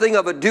not something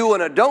of a do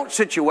and a don't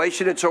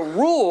situation. It's a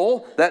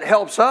rule that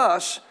helps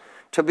us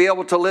to be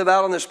able to live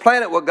out on this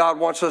planet what God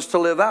wants us to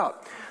live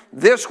out.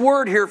 This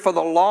word here for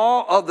the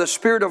law of the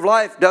Spirit of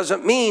life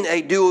doesn't mean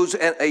a do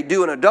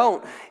and a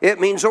don't. It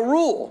means a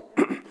rule.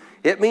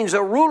 It means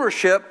a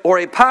rulership or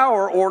a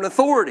power or an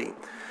authority.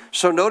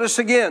 So notice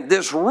again,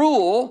 this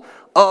rule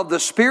of the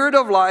Spirit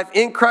of life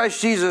in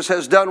Christ Jesus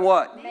has done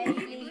what? Made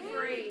me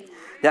free.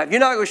 Now, if you're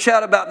not going to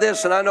shout about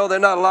this, and I know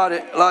there's not a lot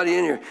of you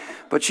in here,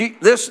 but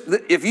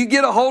if you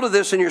get a hold of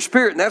this in your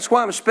spirit, and that's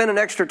why I'm spending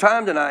extra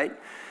time tonight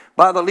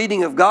by the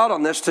leading of God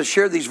on this to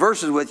share these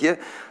verses with you,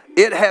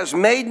 it has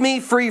made me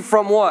free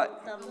from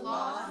what? The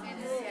law and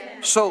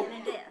sin. So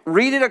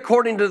read it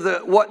according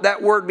to what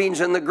that word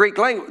means in the Greek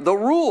language. The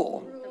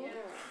rule.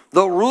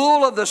 The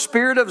rule of the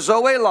Spirit of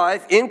Zoe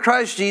life in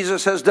Christ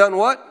Jesus has done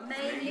what?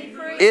 Made me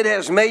free. It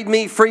has made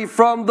me free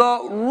from the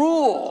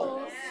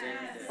rule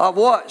of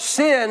what?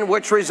 Sin,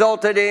 which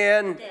resulted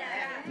in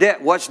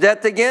death. What's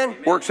death again?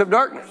 Works of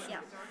darkness.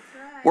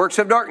 Works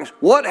of darkness.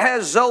 What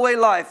has Zoe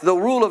life, the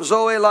rule of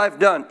Zoe life,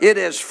 done? It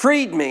has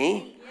freed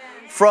me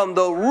from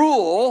the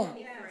rule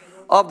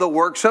of the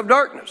works of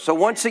darkness. So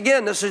once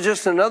again, this is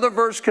just another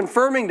verse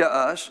confirming to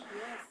us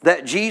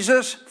that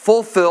Jesus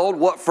fulfilled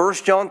what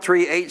 1 John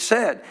 3:8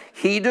 said.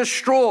 He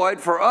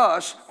destroyed for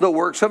us the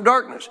works of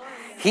darkness.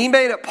 He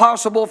made it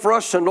possible for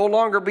us to no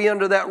longer be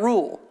under that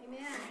rule.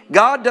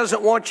 God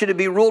doesn't want you to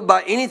be ruled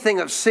by anything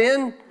of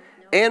sin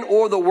and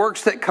or the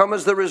works that come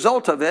as the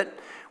result of it,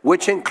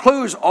 which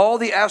includes all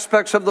the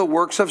aspects of the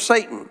works of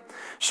Satan.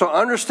 So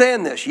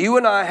understand this. You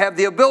and I have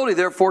the ability,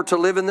 therefore, to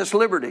live in this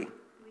liberty.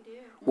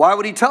 Why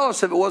would he tell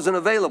us if it wasn't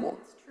available?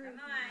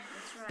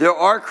 There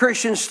are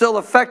Christians still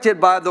affected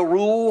by the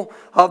rule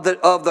of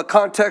the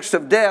context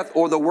of death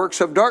or the works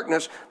of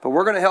darkness, but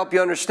we're going to help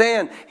you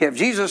understand, if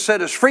Jesus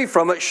set us free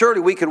from it, surely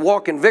we can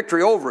walk in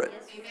victory over it.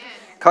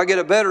 Can I get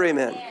a better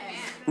amen? Amen.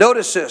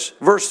 Notice this,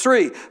 verse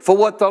 3, for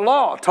what the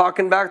law,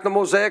 talking back to the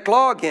Mosaic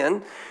law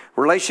again,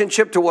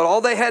 relationship to what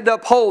all they had to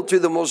uphold through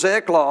the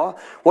Mosaic law,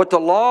 what the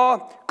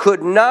law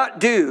could not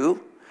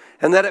do,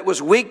 and that it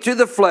was weak to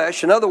the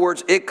flesh. In other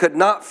words, it could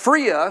not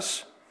free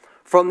us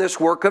from this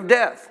work of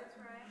death.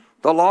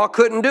 The law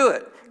couldn't do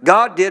it.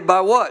 God did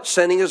by what?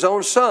 Sending his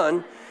own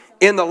son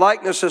in the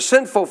likeness of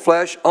sinful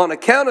flesh on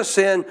account of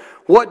sin.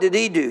 What did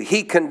he do?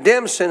 He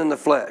condemned sin in the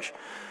flesh.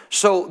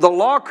 So the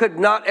law could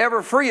not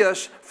ever free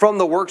us from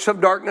the works of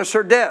darkness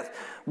or death,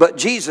 but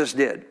Jesus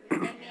did.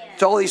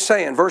 That's all he's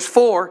saying. Verse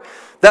 4,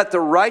 that the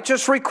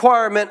righteous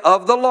requirement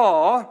of the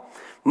law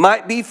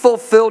might be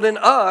fulfilled in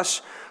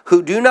us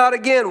who do not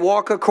again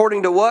walk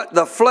according to what?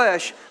 The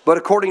flesh, but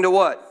according to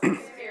what?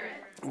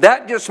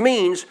 That just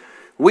means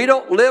we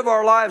don't live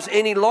our lives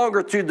any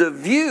longer through the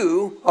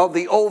view of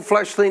the old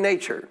fleshly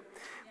nature.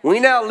 We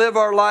now live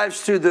our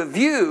lives through the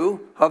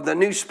view of the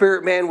new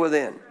spirit man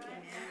within.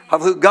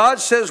 Of who God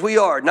says we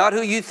are. Not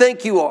who you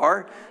think you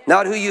are.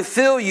 Not who you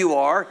feel you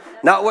are.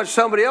 Not what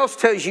somebody else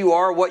tells you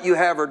are, what you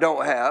have or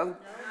don't have.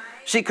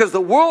 See, because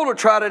the world will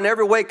try to in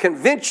every way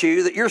convince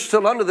you that you're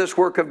still under this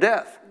work of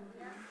death.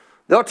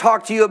 They'll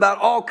talk to you about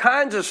all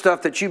kinds of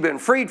stuff that you've been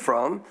freed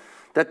from,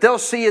 that they'll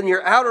see in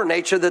your outer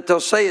nature that they'll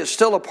say is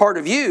still a part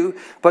of you.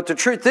 But the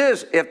truth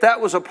is, if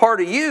that was a part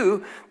of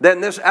you,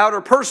 then this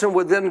outer person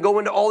would then go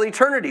into all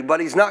eternity. But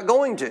he's not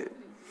going to.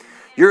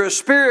 You're a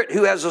spirit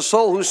who has a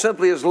soul who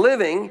simply is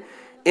living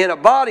in a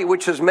body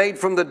which is made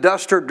from the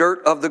dust or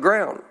dirt of the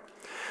ground.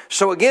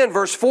 So again,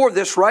 verse 4,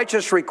 this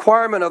righteous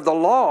requirement of the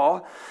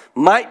law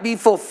might be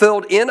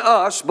fulfilled in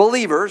us,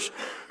 believers,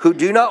 who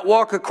do not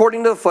walk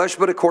according to the flesh,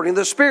 but according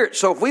to the Spirit.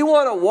 So if we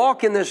want to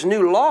walk in this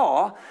new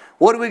law,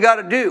 what do we got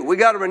to do? We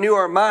got to renew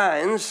our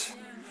minds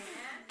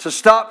to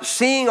stop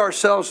seeing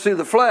ourselves through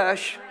the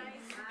flesh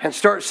and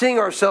start seeing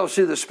ourselves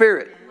through the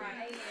Spirit.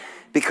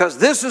 Because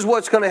this is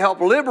what's going to help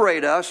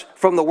liberate us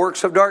from the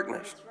works of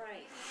darkness.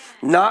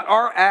 Not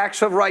our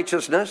acts of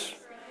righteousness.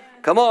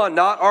 Come on,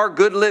 not our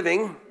good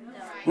living.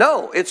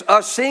 No, it's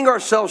us seeing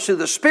ourselves through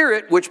the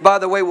Spirit, which, by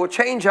the way, will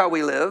change how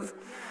we live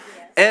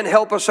and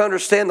help us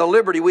understand the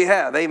liberty we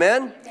have.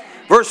 Amen?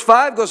 Verse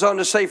 5 goes on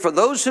to say, for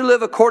those who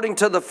live according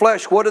to the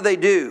flesh, what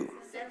do?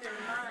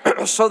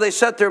 So they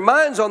set their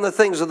minds on the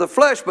things of the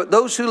flesh, but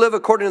those who live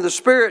according to the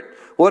Spirit,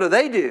 what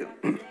do?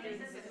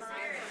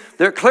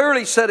 They're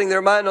clearly setting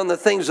their mind on the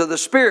things of the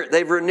Spirit.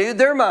 They've renewed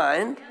their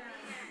mind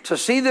to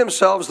see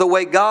themselves the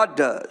way God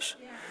does.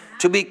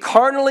 To be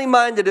carnally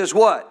minded is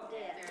what?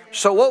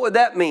 So what would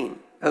that mean?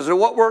 As to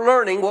what we're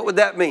learning, what would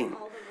that mean?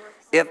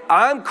 If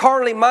I'm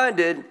carnally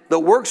minded,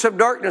 the works of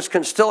darkness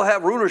can still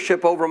have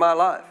rulership over my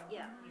life.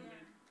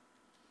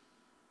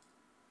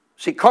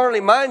 See,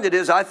 carnally minded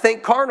is I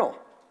think carnal.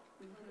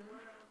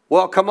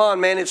 Well, come on,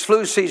 man, it's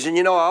flu season.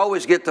 You know, I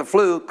always get the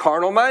flu.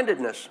 Carnal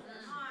mindedness.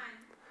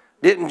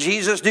 Didn't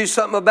Jesus do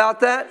something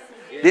about that?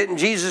 Didn't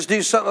Jesus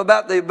do something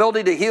about the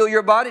ability to heal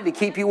your body, to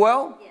keep you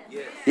well?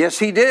 Yes,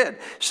 He did.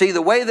 See,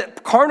 the way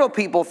that carnal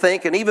people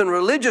think, and even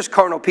religious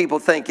carnal people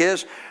think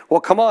is,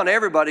 well, come on,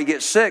 everybody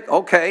gets sick.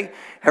 Okay,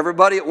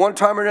 everybody at one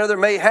time or another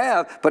may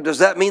have, but does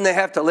that mean they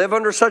have to live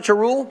under such a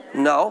rule?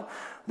 No.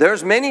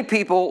 There's many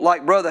people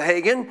like Brother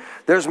Hagin.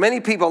 There's many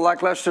people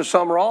like Lester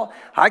Sumrall.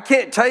 I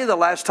can't tell you the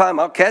last time,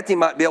 Kathy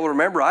might be able to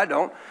remember, I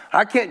don't.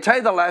 I can't tell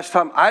you the last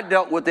time I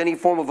dealt with any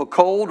form of a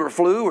cold or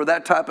flu or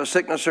that type of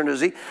sickness or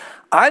disease.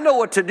 I know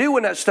what to do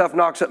when that stuff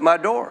knocks at my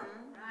door.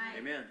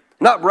 Amen.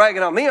 Not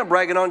bragging on me, I'm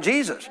bragging on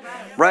Jesus.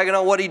 Bragging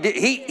on what He did.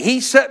 He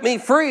set me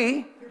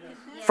free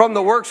from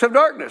the works of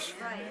darkness.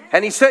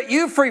 And He set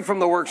you free from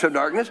the works of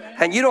darkness,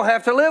 and you don't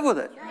have to live with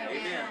it.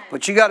 Amen.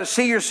 But you got to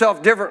see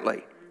yourself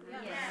differently.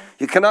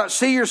 You cannot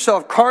see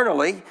yourself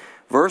carnally.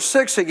 Verse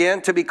 6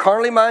 again, to be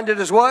carnally minded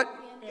is what?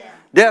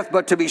 Death.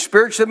 But to be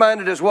spiritually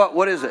minded is what?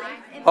 What is it?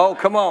 Oh,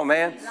 come on,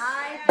 man.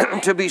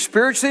 To be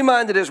spiritually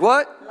minded is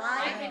what?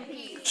 Life and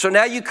peace. So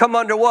now you come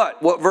under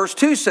what? What verse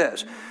 2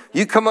 says.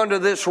 You come under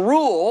this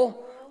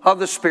rule of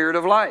the Spirit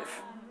of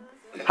life.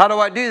 How do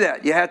I do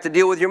that? You have to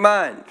deal with your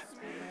mind.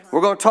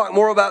 We're going to talk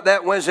more about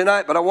that Wednesday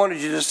night, but I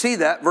wanted you to see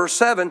that. Verse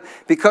 7,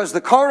 because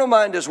the carnal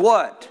mind is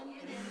what?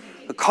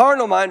 The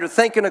carnal mind, or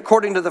thinking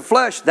according to the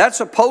flesh, that's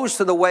opposed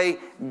to the way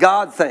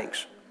God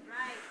thinks.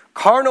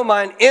 Carnal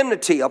mind,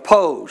 enmity,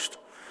 opposed.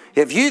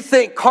 If you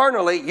think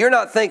carnally, you're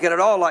not thinking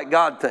at all like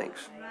God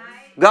thinks.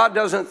 God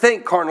doesn't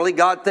think carnally,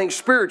 God thinks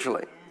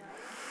spiritually,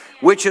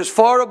 which is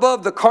far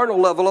above the carnal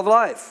level of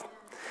life.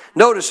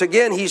 Notice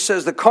again, he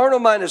says the carnal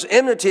mind is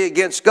enmity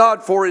against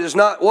God, for it is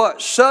not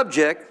what?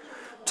 Subject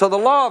to the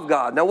law of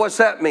God. Now what's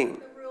that mean?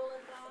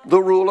 The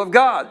rule of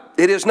God.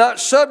 It is not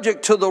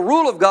subject to the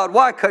rule of God.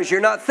 Why? Because you're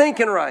not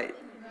thinking right.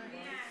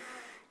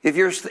 If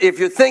you're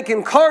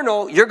thinking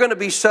carnal, you're going to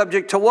be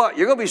subject to what?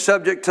 You're going to be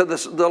subject to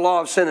the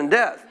law of sin and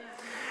death.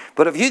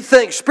 But if you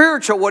think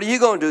spiritual, what are you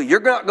going to do?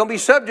 You're not going to be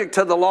subject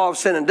to the law of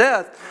sin and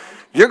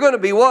death. You're going to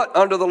be what?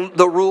 Under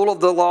the rule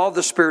of the law of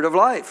the Spirit of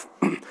life.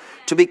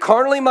 To be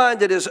carnally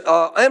minded is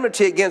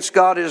enmity against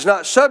God. It is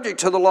not subject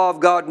to the law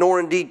of God, nor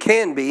indeed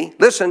can be.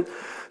 Listen,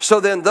 so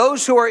then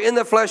those who are in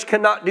the flesh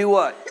cannot do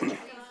what?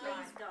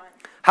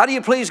 How do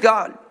you please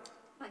God?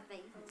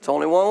 It's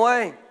only one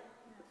way.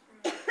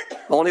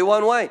 Only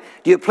one way.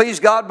 Do you please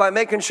God by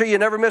making sure you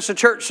never miss a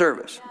church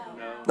service?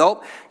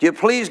 Nope. Do you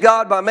please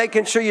God by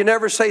making sure you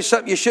never say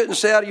something you shouldn't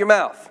say out of your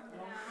mouth?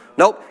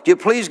 Nope. Do you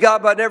please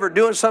God by never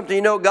doing something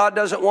you know God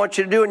doesn't want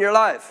you to do in your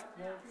life?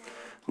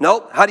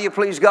 Nope. How do you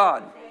please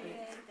God?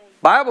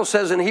 Bible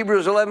says in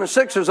Hebrews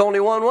 11:6 there's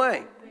only one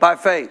way. By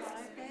faith.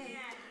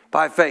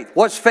 By faith.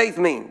 What's faith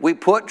mean? We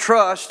put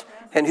trust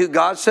in who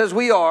God says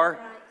we are,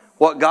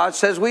 what God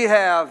says we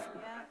have,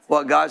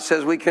 what God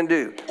says we can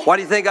do. Why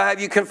do you think I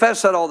have you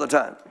confess that all the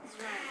time?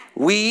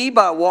 We,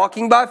 by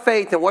walking by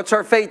faith, and what's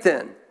our faith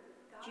in?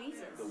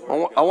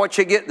 I want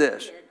you to get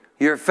this.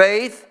 Your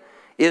faith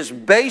is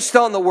based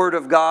on the Word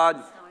of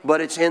God,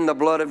 but it's in the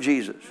blood of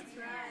Jesus.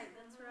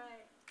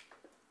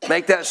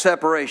 Make that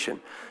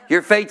separation.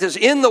 Your faith is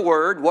in the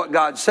Word, what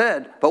God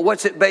said, but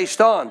what's it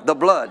based on? The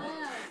blood.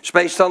 It's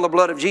based on the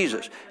blood of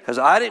Jesus. Because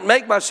I didn't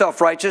make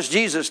myself righteous,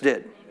 Jesus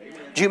did.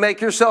 Did you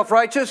make yourself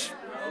righteous?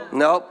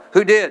 No.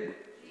 Who did?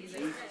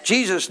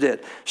 Jesus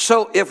did.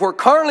 So if we're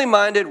carnally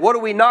minded, what are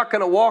we not going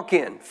to walk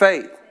in?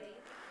 Faith.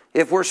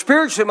 If we're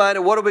spiritually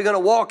minded, what are we going to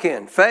walk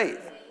in? Faith.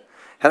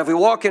 And if we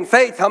walk in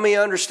faith, how many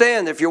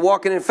understand if you're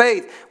walking in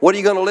faith, what are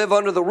you going to live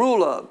under the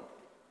rule of?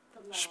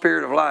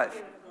 Spirit of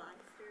life.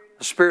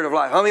 The Spirit of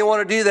life. How many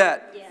want to do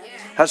that?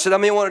 I said, I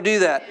mean, want to do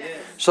that.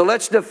 So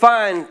let's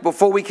define,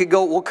 before we could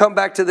go, we'll come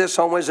back to this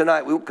on Wednesday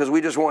night because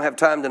we just won't have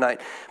time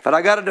tonight. But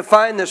I got to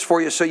define this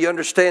for you so you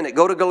understand it.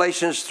 Go to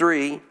Galatians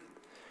 3,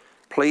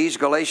 please.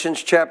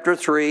 Galatians chapter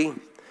 3.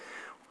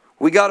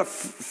 We got to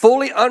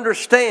fully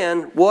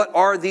understand what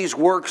are these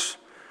works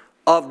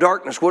of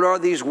darkness. What are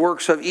these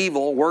works of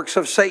evil, works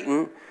of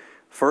Satan?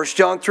 1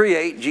 John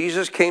 3:8,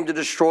 Jesus came to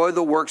destroy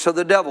the works of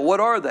the devil. What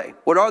are they?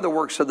 What are the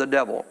works of the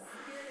devil?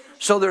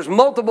 So there's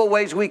multiple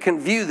ways we can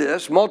view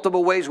this,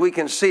 multiple ways we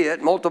can see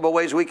it, multiple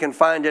ways we can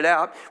find it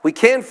out. We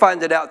can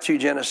find it out through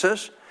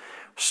Genesis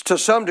to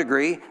some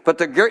degree, but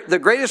the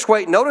greatest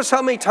way, notice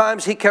how many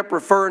times he kept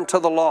referring to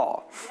the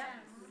law.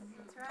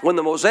 When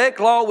the Mosaic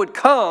law would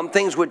come,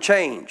 things would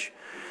change.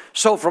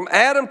 So from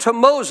Adam to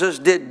Moses,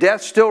 did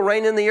death still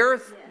reign in the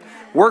earth?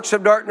 Works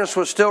of darkness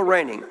was still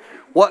reigning.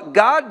 What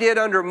God did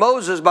under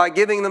Moses by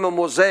giving them a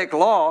Mosaic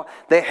law,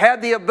 they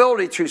had the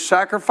ability through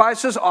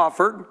sacrifices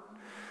offered,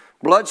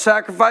 blood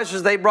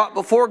sacrifices they brought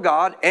before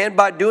God, and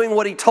by doing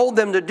what he told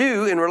them to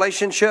do in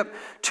relationship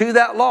to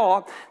that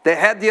law, they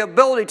had the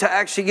ability to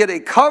actually get a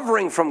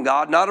covering from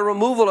God, not a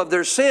removal of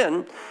their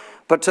sin,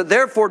 but to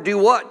therefore do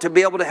what? To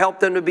be able to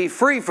help them to be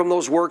free from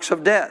those works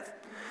of death.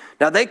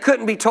 Now they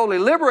couldn't be totally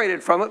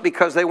liberated from it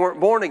because they weren't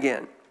born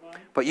again,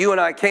 but you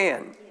and I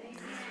can.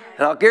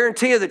 And I'll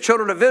guarantee you the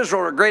children of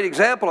Israel are a great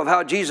example of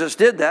how Jesus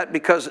did that,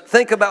 because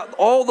think about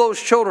all those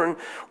children,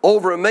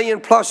 over 1 million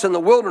plus in the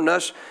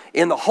wilderness.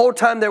 In the whole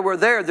time they were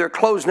there, their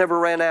clothes never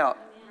ran out.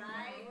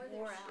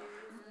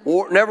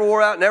 Never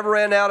wore out, never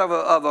ran out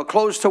of a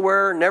clothes to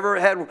wear, never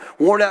had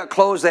worn out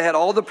clothes. They had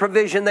all the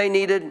provision they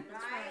needed.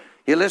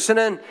 You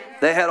listening?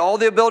 They had all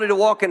the ability to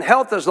walk in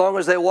health as long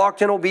as they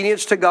walked in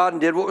obedience to God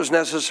and did what was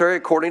necessary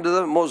according to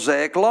the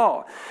Mosaic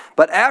law.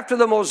 But after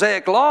the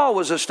Mosaic law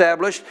was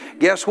established,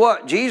 guess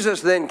what?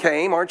 Jesus then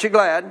came. Aren't you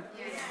glad?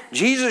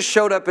 Jesus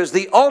showed up as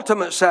the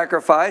ultimate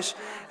sacrifice,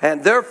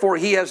 and therefore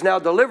he has now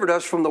delivered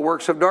us from the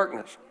works of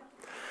darkness.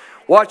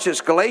 Watch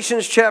this.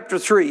 Galatians chapter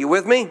 3. You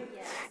with me?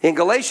 In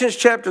Galatians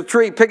chapter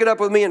 3, pick it up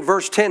with me in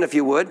verse 10 if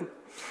you would.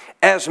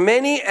 As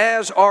many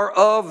as are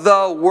of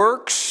the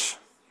works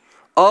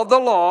of the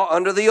law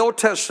under the Old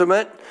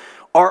Testament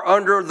are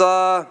under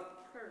the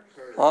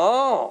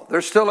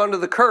they're still under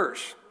the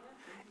curse.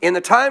 In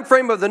the time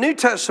frame of the New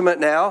Testament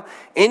now,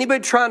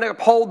 anybody trying to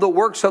uphold the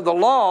works of the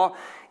law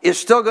is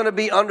still going to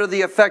be under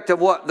the effect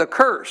of what? The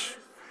curse,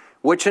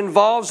 which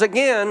involves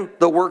again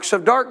the works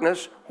of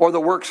darkness or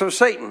the works of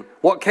Satan.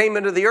 What came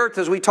into the earth,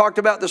 as we talked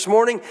about this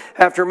morning,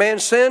 after man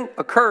sinned?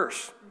 A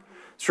curse.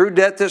 Through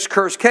death this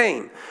curse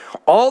came.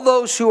 All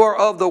those who are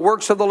of the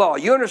works of the law.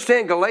 You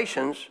understand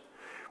Galatians?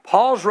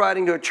 Paul's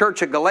writing to a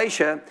church of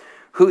Galatia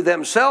who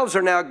themselves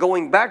are now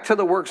going back to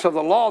the works of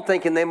the law,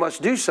 thinking they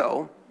must do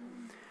so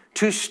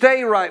to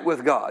stay right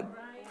with God.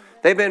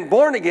 They've been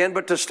born again,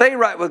 but to stay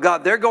right with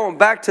God, they're going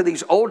back to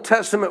these Old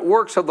Testament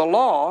works of the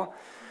law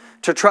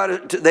to try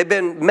to they've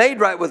been made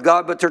right with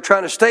God, but they're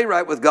trying to stay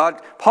right with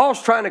God.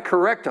 Paul's trying to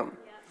correct them.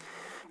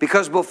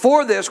 Because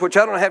before this, which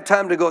I don't have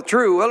time to go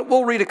through,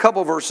 we'll read a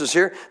couple verses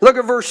here. Look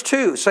at verse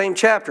 2, same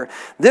chapter.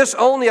 This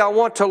only I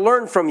want to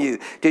learn from you.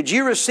 Did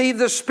you receive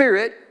the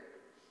Spirit,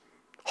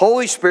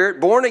 Holy Spirit,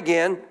 born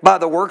again, by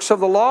the works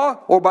of the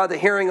law or by the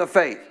hearing of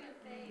faith?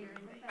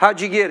 How'd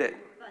you get it?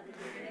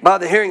 By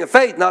the hearing of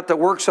faith, not the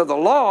works of the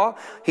law.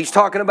 He's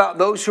talking about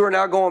those who are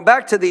now going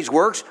back to these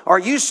works. Are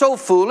you so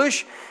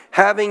foolish?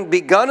 Having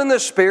begun in the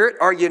Spirit,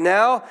 are you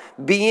now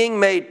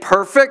being made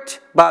perfect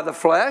by the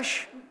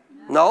flesh?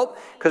 No,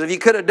 because if you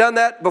could have done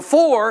that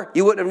before,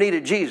 you wouldn't have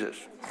needed Jesus.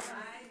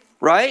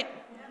 Right?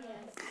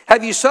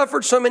 Have you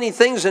suffered so many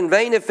things in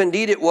vain, if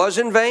indeed it was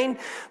in vain?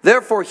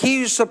 Therefore,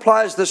 he who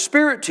supplies the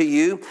Spirit to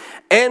you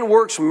and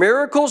works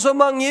miracles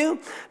among you,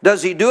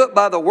 does he do it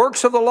by the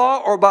works of the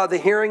law or by the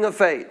hearing of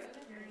faith?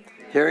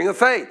 Hearing of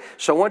faith.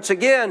 So once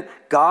again,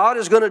 God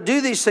is going to do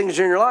these things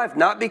in your life,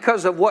 not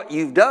because of what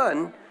you've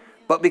done,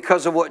 but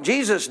because of what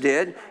Jesus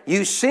did.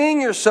 You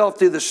seeing yourself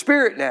through the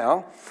Spirit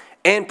now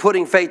and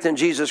putting faith in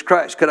Jesus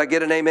Christ. Could I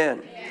get an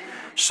amen? Yeah.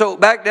 So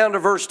back down to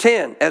verse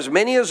 10. As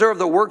many as are of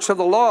the works of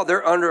the law,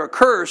 they're under a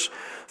curse.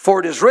 For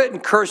it is written,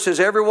 cursed is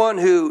everyone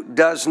who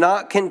does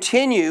not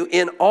continue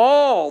in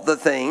all the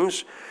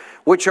things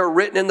which are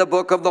written in the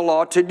book of the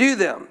law to do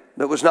them.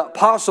 It was not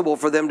possible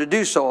for them to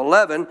do so.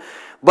 11,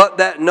 but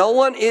that no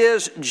one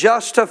is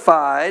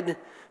justified,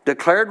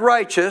 declared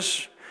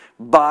righteous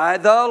by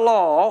the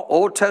law,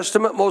 Old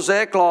Testament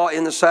Mosaic law,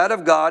 in the sight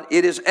of God.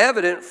 It is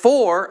evident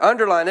for,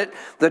 underline it,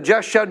 the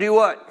just shall do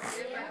what?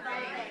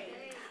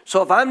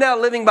 So if I'm now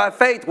living by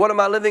faith, what am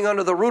I living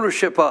under the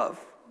rulership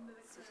of?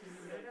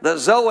 The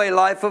Zoe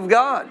life of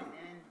God.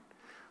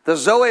 The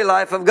Zoe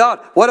life of God.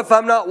 What if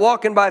I'm not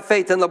walking by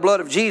faith in the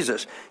blood of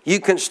Jesus? You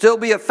can still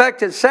be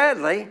affected,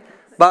 sadly,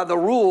 by the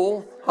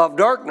rule of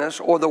darkness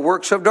or the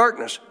works of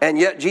darkness. And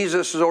yet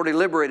Jesus has already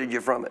liberated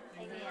you from it.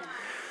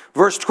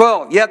 Verse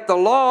 12, yet the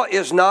law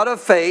is not of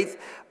faith,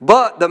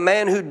 but the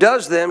man who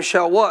does them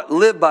shall what?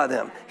 Live by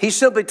them. He's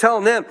simply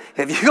telling them,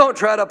 if you're going to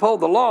try to uphold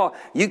the law,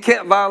 you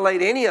can't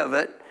violate any of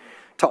it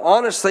to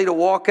honestly to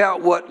walk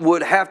out what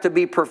would have to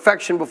be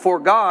perfection before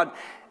God.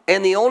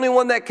 And the only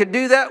one that could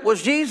do that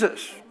was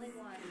Jesus.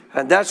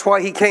 And that's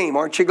why he came.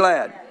 Aren't you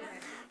glad?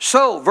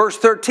 So, verse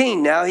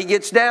 13, now he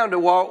gets down to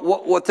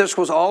what this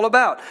was all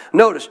about.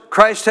 Notice,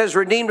 Christ has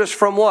redeemed us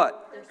from what?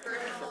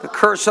 The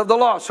curse of the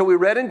law. So we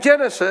read in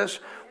Genesis,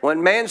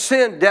 when man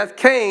sinned, death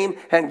came,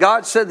 and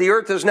God said the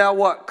earth is now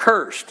what?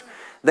 Cursed.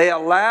 They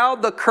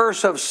allowed the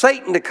curse of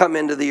Satan to come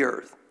into the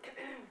earth.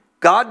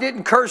 God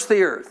didn't curse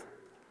the earth.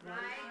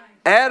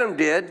 Adam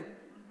did.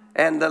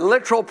 And the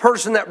literal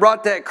person that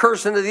brought that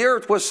curse into the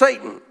earth was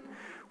Satan,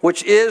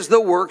 which is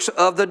the works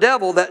of the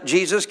devil that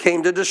Jesus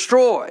came to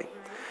destroy.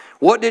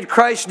 What did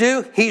Christ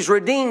do? He's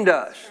redeemed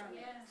us.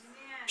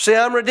 Say,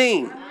 I'm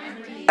redeemed.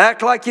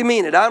 Act like you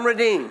mean it. I'm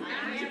redeemed.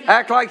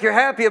 Act like you're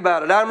happy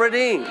about it. I'm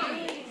redeemed.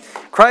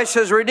 Christ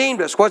has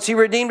redeemed us. What's he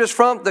redeemed us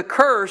from? The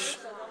curse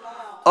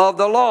of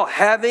the law,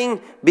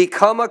 having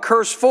become a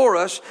curse for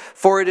us.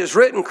 For it is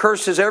written,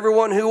 cursed is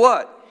everyone who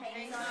what?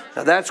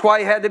 Now that's why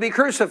he had to be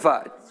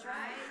crucified.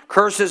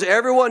 Cursed is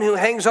everyone who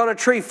hangs on a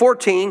tree.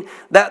 14,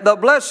 that the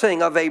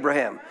blessing of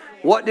Abraham.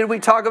 What did we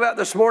talk about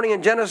this morning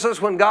in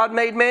Genesis when God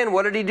made man?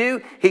 What did he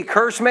do? He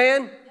cursed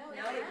man?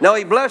 No,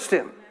 he blessed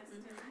him.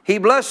 He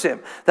blessed him.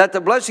 That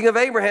the blessing of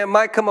Abraham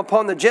might come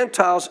upon the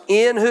Gentiles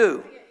in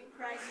who?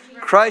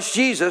 Christ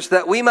Jesus,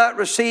 that we might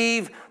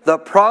receive the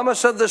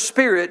promise of the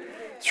Spirit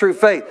through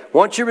faith.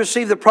 Once you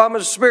receive the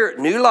promise of the Spirit,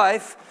 new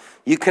life,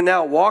 you can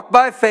now walk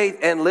by faith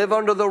and live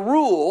under the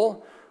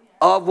rule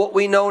of what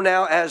we know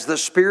now as the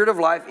Spirit of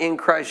life in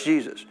Christ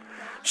Jesus.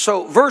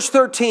 So verse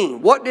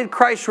 13, what did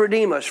Christ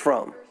redeem us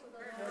from?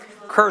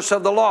 Curse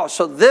of the law.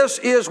 So this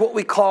is what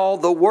we call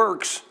the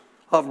works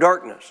of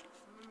darkness,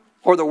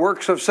 or the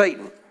works of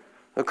Satan.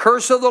 The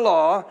curse of the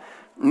law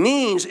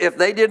means if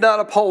they did not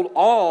uphold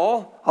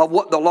all of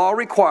what the law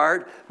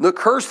required, the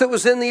curse that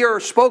was in the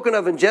earth spoken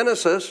of in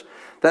Genesis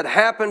that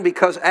happened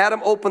because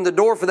Adam opened the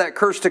door for that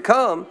curse to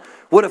come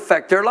would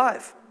affect their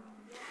life.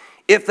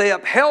 If they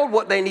upheld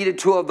what they needed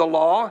to of the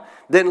law,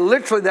 then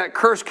literally that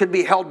curse could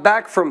be held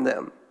back from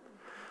them.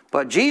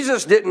 But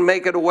Jesus didn't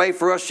make it a way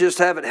for us just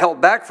to have it held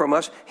back from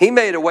us. He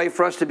made a way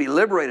for us to be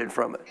liberated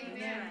from it.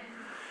 Amen.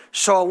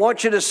 So I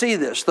want you to see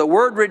this. The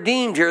word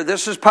redeemed here,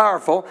 this is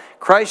powerful.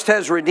 Christ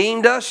has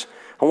redeemed us.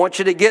 I want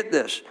you to get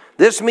this.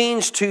 This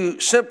means to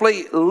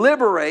simply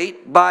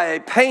liberate by a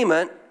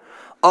payment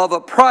of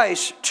a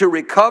price to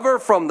recover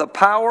from the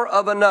power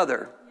of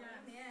another.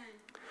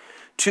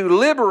 To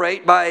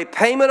liberate by a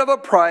payment of a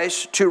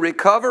price to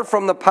recover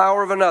from the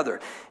power of another.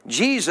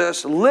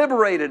 Jesus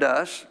liberated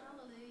us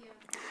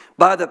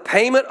by the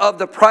payment of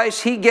the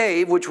price he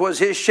gave, which was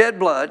his shed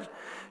blood,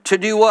 to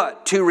do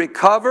what? To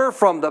recover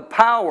from the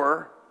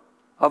power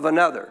of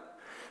another.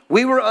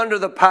 We were under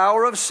the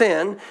power of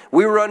sin.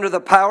 We were under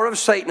the power of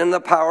Satan and the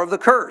power of the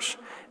curse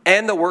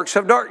and the works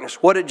of darkness.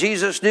 What did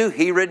Jesus do?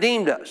 He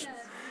redeemed us.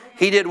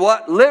 He did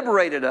what?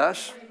 Liberated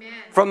us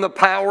from the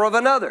power of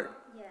another.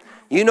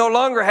 You no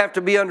longer have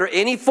to be under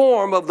any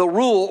form of the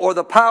rule or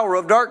the power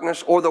of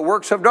darkness or the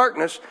works of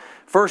darkness.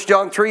 1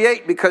 John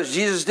 3:8, because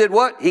Jesus did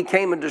what? He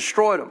came and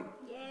destroyed them.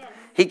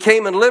 He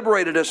came and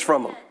liberated us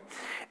from them.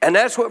 And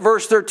that's what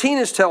verse 13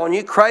 is telling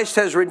you. Christ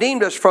has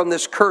redeemed us from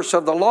this curse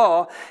of the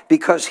law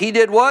because he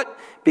did what?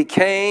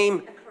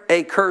 Became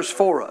a curse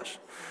for us.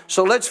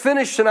 So let's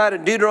finish tonight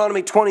in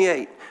Deuteronomy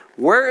 28.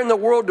 Where in the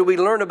world do we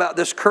learn about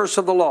this curse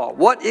of the law?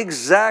 What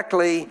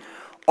exactly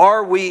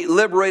are we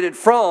liberated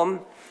from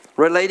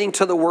relating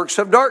to the works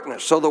of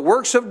darkness? So the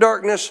works of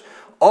darkness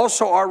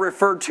also are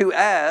referred to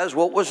as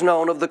what was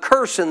known of the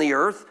curse in the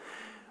earth,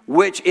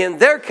 which in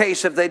their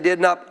case, if they did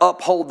not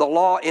uphold the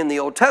law in the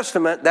Old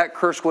Testament, that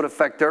curse would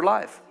affect their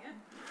life.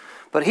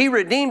 But he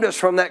redeemed us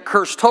from that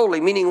curse totally,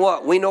 meaning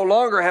what? We no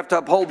longer have to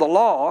uphold the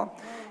law.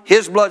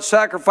 His blood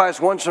sacrifice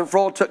once and for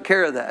all took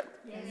care of that.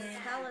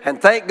 And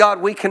thank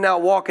God we can now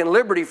walk in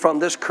liberty from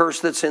this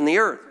curse that's in the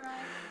earth.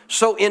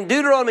 So in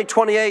Deuteronomy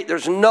 28,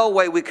 there's no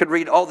way we could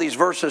read all these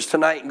verses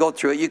tonight and go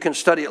through it. You can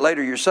study it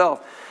later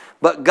yourself.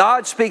 But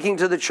God speaking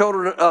to the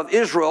children of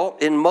Israel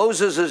in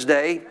Moses'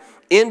 day,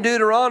 in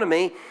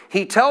Deuteronomy,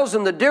 he tells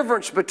them the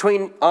difference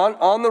between,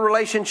 on the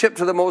relationship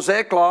to the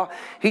Mosaic Law,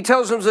 he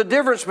tells them the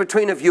difference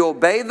between if you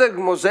obey the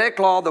Mosaic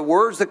Law, the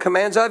words, the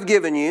commands I've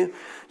given you,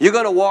 you're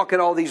going to walk in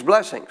all these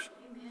blessings.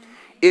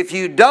 If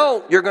you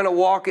don't, you're going to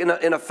walk in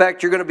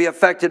effect, you're going to be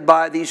affected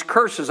by these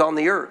curses on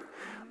the earth.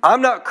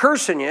 I'm not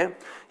cursing you.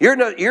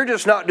 You're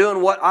just not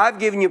doing what I've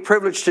given you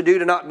privilege to do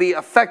to not be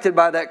affected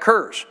by that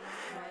curse.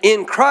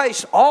 In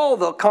Christ, all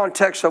the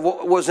context of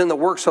what was in the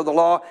works of the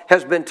law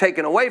has been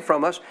taken away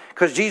from us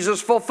because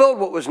Jesus fulfilled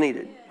what was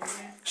needed.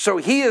 So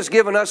he has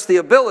given us the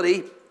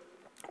ability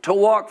to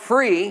walk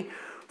free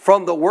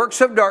from the works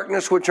of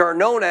darkness, which are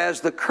known as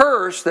the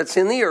curse that's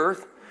in the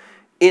earth.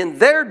 In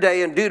their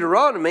day in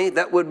Deuteronomy,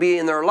 that would be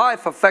in their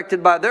life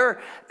affected by their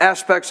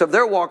aspects of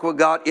their walk with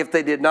God if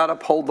they did not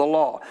uphold the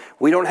law.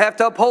 We don't have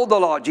to uphold the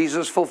law.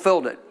 Jesus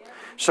fulfilled it.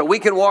 So we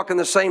can walk in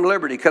the same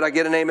liberty. Could I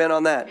get an amen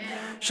on that?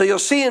 So you'll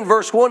see in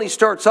verse 1, he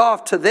starts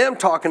off to them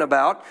talking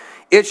about,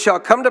 it shall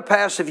come to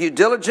pass if you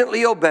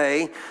diligently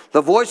obey the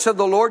voice of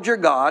the Lord your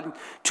God,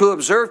 to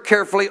observe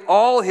carefully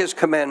all his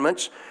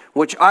commandments,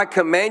 which I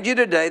command you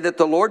today, that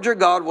the Lord your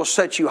God will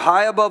set you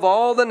high above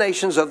all the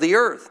nations of the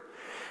earth.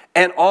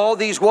 And all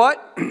these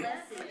what?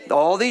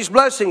 All these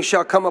blessings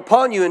shall come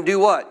upon you and do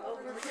what?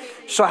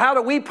 So how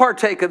do we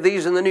partake of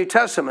these in the New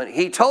Testament?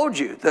 He told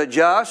you, the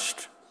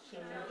just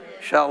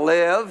shall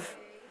live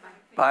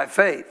by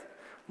faith.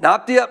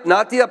 Not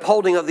the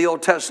upholding of the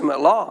Old Testament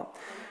law,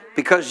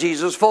 because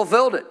Jesus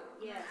fulfilled it.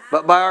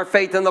 But by our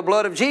faith in the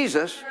blood of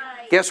Jesus,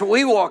 guess what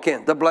we walk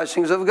in? The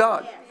blessings of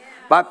God.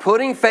 By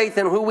putting faith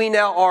in who we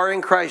now are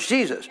in Christ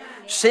Jesus.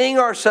 Seeing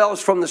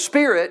ourselves from the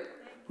Spirit,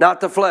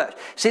 not the flesh.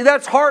 See,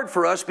 that's hard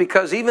for us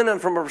because even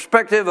from a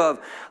perspective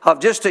of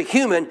just a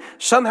human,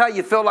 somehow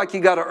you feel like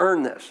you got to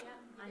earn this.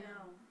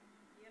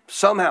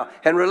 Somehow.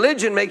 And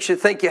religion makes you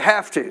think you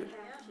have to.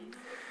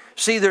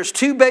 See, there's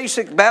two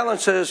basic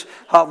balances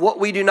of what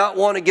we do not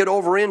want to get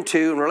over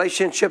into in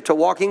relationship to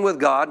walking with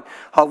God,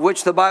 of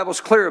which the Bible's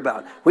clear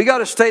about. We got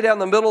to stay down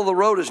the middle of the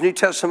road as New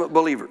Testament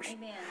believers.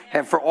 Amen.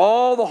 And for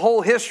all the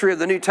whole history of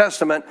the New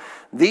Testament,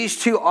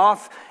 these two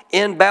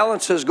off-end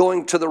balances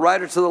going to the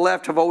right or to the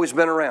left have always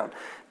been around.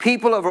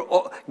 People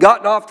have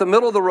gotten off the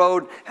middle of the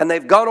road and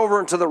they've gone over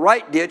into the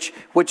right ditch,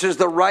 which is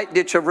the right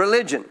ditch of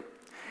religion.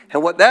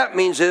 And what that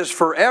means is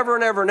forever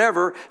and ever and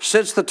ever,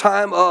 since the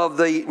time of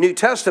the New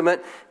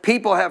Testament,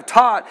 people have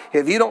taught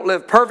if you don't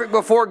live perfect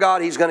before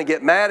God, He's going to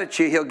get mad at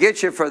you. He'll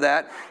get you for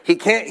that. He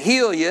can't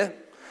heal you.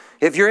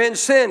 If you're in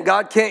sin,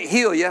 God can't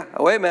heal you.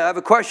 Oh, wait a minute, I have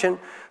a question.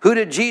 Who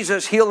did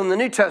Jesus heal in the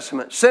New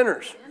Testament?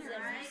 Sinners.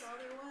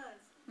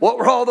 What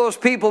were all those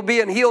people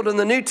being healed in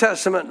the New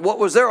Testament? What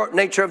was their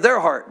nature of their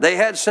heart? They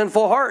had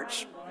sinful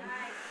hearts.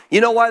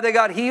 You know why they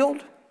got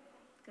healed?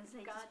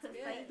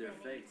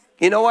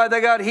 You know why they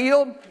got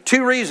healed?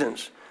 Two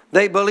reasons.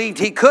 They believed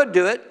He could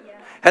do it,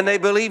 and they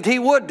believed He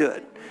would do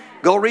it.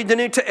 Go read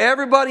the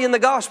everybody in the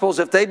Gospels,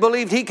 if they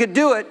believed He could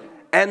do it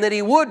and that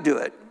He would do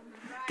it,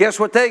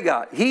 guess what they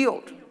got?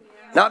 Healed.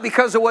 Not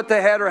because of what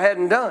they had or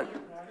hadn't done.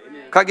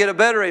 Can I get a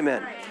better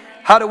amen?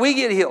 How do we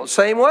get healed?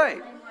 Same way.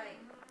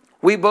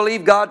 We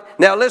believe God.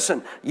 Now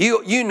listen,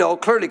 you know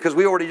clearly, because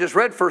we already just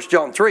read 1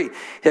 John 3.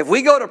 If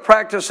we go to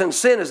practice in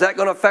sin, is that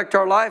going to affect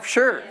our life?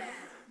 Sure.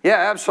 Yeah,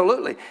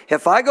 absolutely.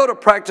 If I go to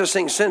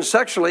practicing sin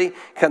sexually,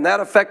 can that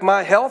affect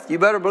my health? You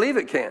better believe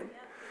it can.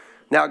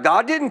 Now,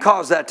 God didn't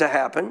cause that to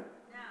happen.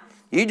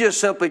 You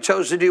just simply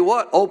chose to do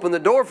what? Open the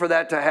door for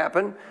that to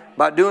happen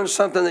by doing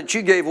something that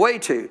you gave way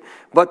to.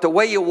 But the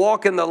way you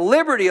walk in the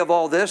liberty of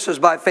all this is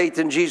by faith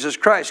in Jesus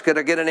Christ. Could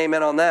I get an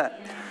amen on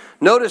that? Yeah.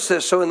 Notice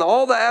this. So in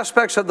all the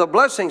aspects of the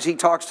blessings He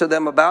talks to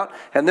them about,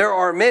 and there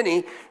are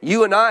many,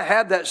 you and I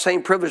have that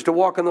same privilege to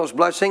walk in those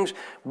blessings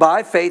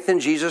by faith in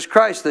Jesus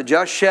Christ. The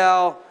just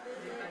shall.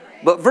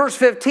 But verse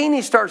 15,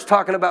 He starts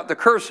talking about the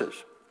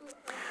curses.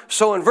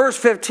 So in verse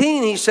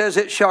 15, He says,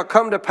 it shall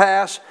come to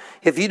pass,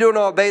 if you do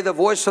not obey the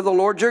voice of the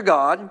Lord your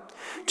God,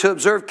 to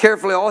observe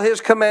carefully all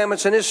His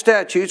commandments and His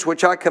statutes,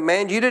 which I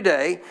command you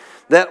today,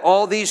 that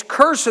all these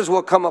curses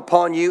will come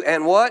upon you,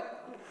 and what?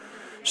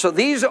 So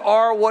these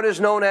are what is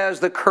known as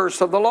the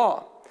curse of the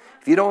law.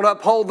 If you don't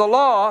uphold the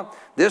law,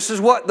 this is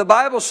what the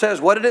Bible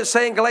says. What did it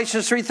say in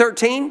Galatians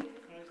 3:13?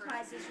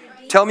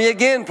 Tell me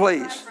again,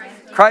 please.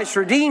 Christ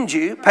redeemed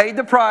you, paid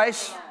the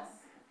price.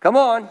 Come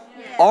on.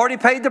 Already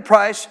paid the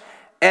price,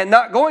 and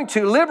not going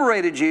to,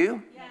 liberated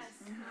you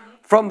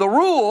from the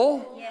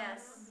rule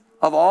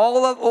of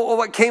all of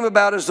what came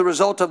about as the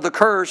result of the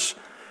curse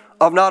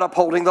of not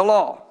upholding the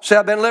law. Say,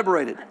 I've been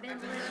liberated.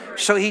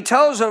 So He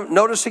tells them,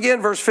 notice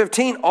again, verse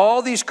 15,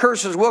 all these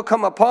curses will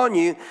come upon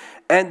you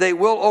and they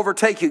will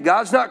overtake you.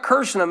 God's not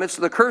cursing them. It's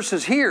the curse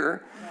is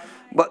here,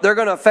 but they're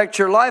going to affect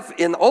your life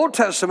in the Old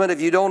Testament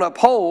if you don't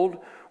uphold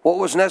what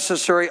was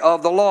necessary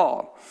of the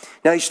law.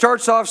 Now He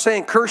starts off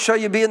saying, cursed shall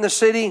you be in the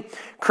city,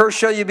 cursed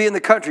shall you be in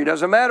the country.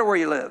 Doesn't matter where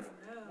you live.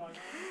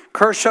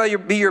 Cursed shall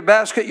be your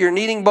basket, your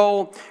kneading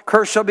bowl.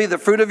 Cursed shall be the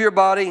fruit of your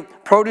body,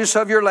 produce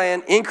of your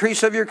land,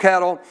 increase of your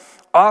cattle,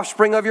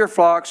 offspring of your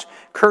flocks.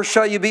 Cursed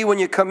shall you be when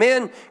you come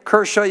in,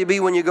 cursed shall you be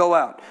when you go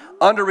out.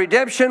 Under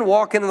redemption,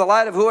 walk into the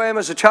light of who I am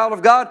as a child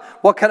of God.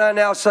 What can I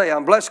now say?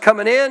 I'm blessed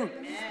coming in,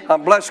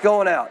 I'm blessed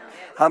going out.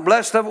 I'm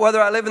blessed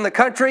whether I live in the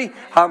country,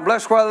 I'm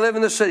blessed where I live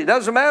in the city.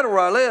 Doesn't matter where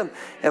I live.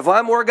 If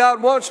I'm where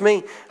God wants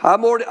me,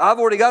 I've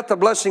already got the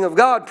blessing of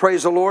God,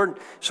 praise the Lord.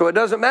 So it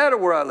doesn't matter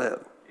where I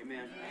live.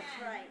 Amen.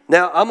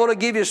 Now, I'm going to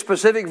give you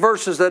specific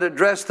verses that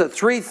address the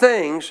three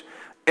things.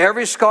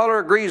 Every scholar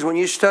agrees when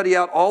you study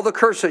out all the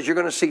curses, you're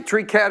going to see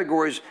three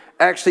categories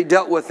actually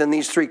dealt with in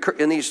these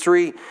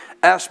three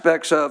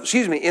aspects of,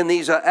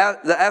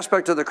 the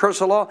aspect of the curse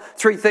of law.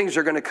 Three things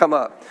are going to come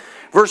up.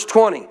 Verse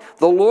 20,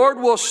 the Lord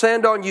will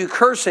send on you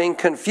cursing,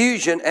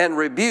 confusion, and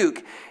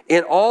rebuke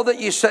in all that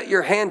you set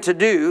your hand to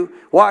do.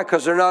 Why?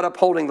 Because they're not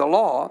upholding the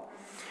law.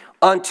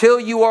 Until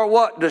you are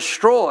what?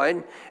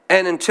 Destroyed,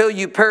 and until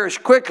you perish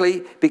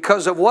quickly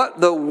because of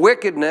what? The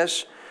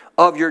wickedness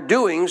of your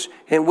doings,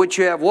 in which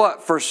you have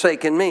what?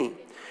 Forsaken me.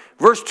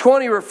 Verse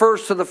 20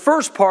 refers to the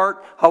first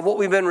part of what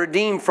we've been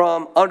redeemed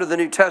from under the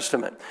New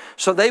Testament.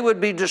 So they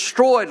would be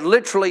destroyed,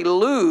 literally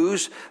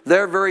lose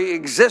their very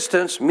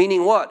existence,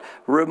 meaning what?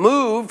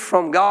 Removed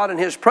from God and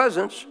His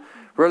presence,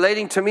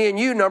 relating to me and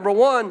you, number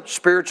one,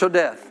 spiritual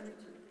death.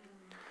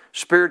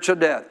 Spiritual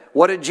death.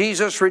 What did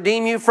Jesus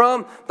redeem you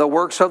from? The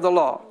works of the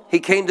law. He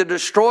came to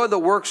destroy the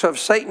works of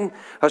Satan,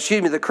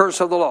 the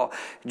curse of the law.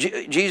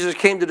 Jesus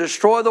came to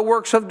destroy the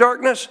works of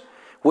darkness,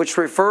 which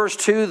refers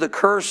to the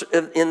curse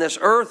in this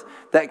earth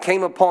that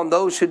came upon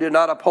those who did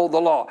not uphold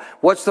the law.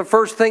 What's the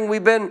first thing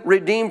we've been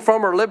redeemed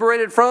from or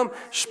liberated from?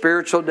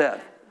 Spiritual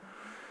death.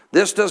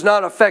 This does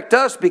not affect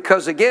us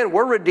because, again,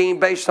 we're redeemed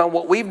based on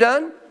what we've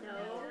done?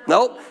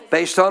 Nope.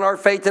 Based on our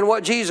faith in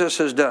what Jesus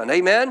has done.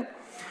 Amen?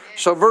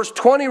 So verse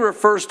 20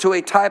 refers to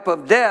a type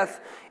of death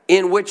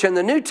in which in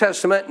the New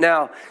Testament,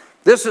 now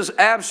this is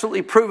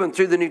absolutely proven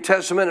through the New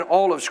Testament and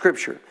all of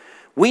Scripture.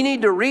 We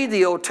need to read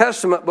the Old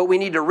Testament, but we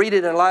need to read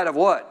it in light of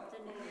what?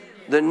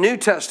 The New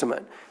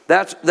Testament.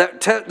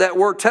 That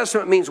word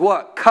testament means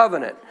what?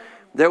 Covenant.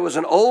 There was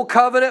an old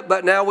covenant,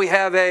 but now we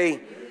have a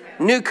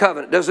new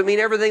covenant. Does it mean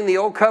everything in the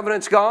old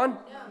covenant's gone? No.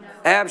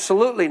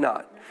 Absolutely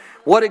not.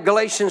 What did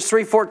Galatians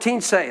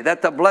 3:14 say?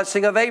 That the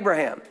blessing of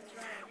Abraham.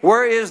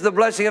 Where is the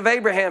blessing of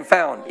Abraham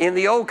found? In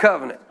the old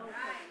covenant.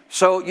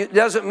 So it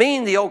doesn't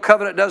mean the old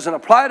covenant doesn't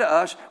apply to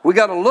us. We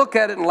got to look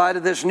at it in light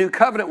of this new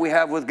covenant we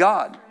have with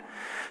God.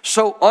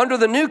 So under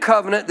the new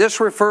covenant, this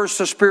refers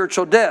to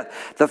spiritual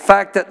death. The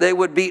fact that they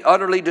would be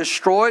utterly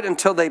destroyed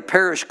until they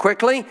perish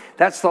quickly,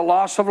 that's the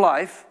loss of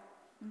life.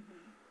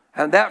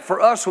 And that for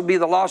us would be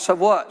the loss of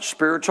what?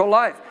 Spiritual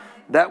life.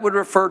 That would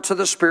refer to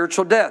the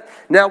spiritual death.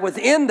 Now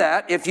within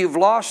that, if you've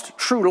lost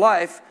true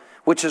life,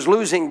 which is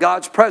losing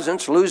God's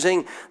presence,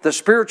 losing the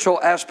spiritual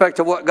aspect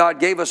of what God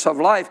gave us of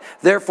life,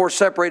 therefore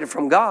separated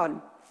from God.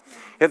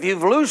 If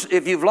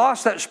you've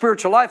lost that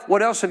spiritual life,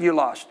 what else have you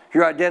lost?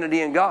 Your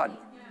identity in God.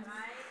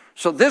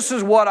 So this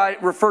is what I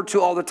refer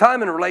to all the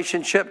time in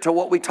relationship to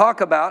what we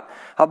talk about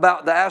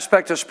the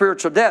aspect of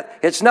spiritual death.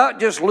 It's not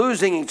just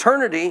losing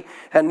eternity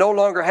and no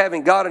longer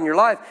having God in your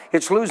life.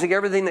 It's losing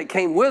everything that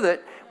came with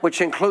it, which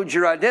includes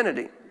your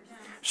identity.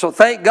 So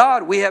thank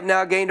God we have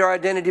now gained our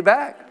identity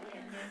back.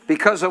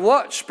 Because of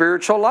what?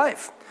 Spiritual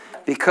life.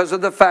 Because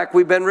of the fact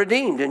we've been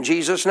redeemed in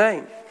Jesus'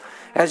 name.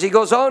 As he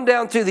goes on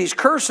down through these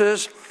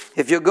curses,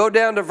 if you go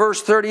down to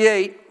verse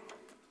 38,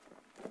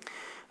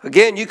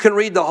 again, you can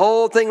read the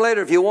whole thing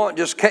later if you want.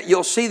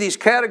 You'll see these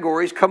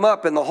categories come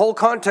up in the whole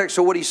context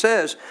of what he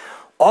says.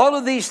 All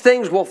of these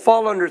things will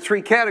fall under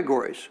three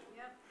categories.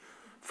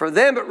 For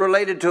them, it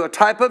related to a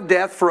type of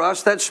death. For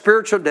us, that's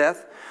spiritual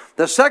death.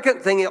 The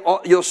second thing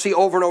you'll see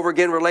over and over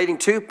again relating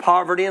to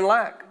poverty and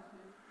lack.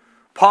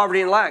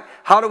 Poverty and lack.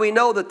 How do we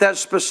know that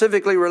that's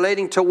specifically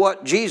relating to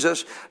what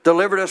Jesus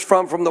delivered us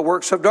from the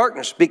works of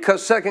darkness?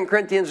 Because 2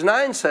 Corinthians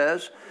 8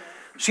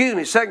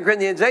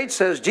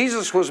 says,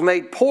 Jesus was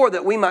made poor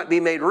that we might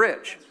be made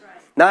rich.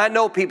 Now I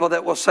know people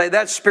that will say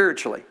that's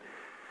spiritually.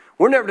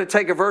 We're never to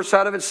take a verse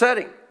out of its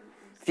setting.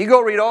 If you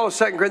go read all of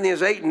 2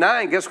 Corinthians 8 and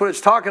 9, guess what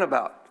it's talking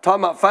about? It's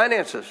talking about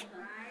finances.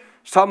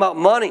 It's talking about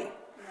money.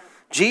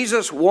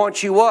 Jesus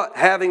wants you what?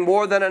 Having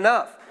more than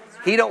enough.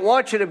 He don't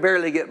want you to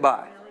barely get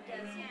by.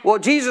 Well,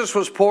 Jesus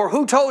was poor.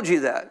 Who told you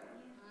that?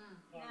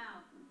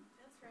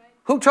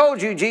 Who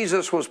told you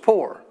Jesus was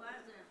poor?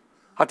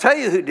 I'll tell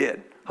you who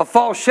did. A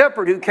false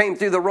shepherd who came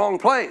through the wrong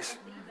place.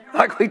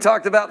 Like we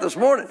talked about this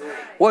morning.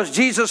 Was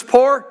Jesus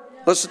poor?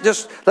 Let's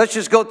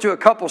just go through a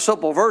couple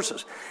simple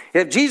verses.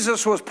 If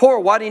Jesus was poor,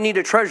 why do you need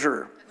a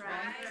treasurer?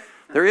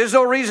 There is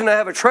no reason to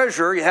have a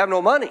treasurer. You have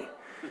no money.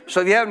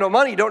 So if you have no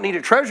money, you don't need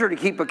a treasurer to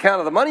keep account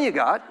of the money you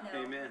got.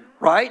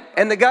 Right?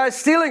 And the guy's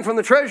stealing from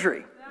the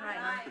treasury.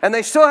 And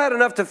they still had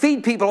enough to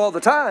feed people all the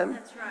time.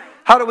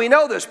 How do we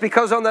know this?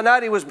 Because on the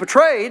night he was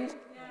betrayed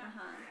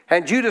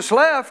and Judas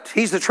left,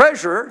 he's the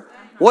treasurer.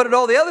 What did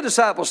all the other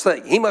disciples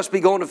think? He must be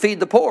going to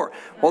feed the poor.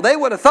 Well, they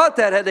would have thought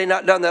that had they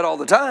not done that all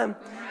the time.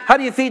 How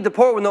do you feed the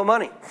poor with no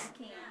money?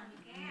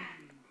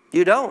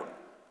 You don't.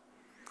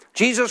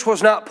 Jesus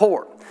was not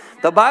poor.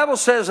 The Bible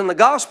says in the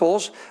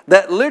Gospels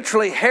that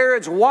literally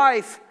Herod's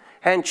wife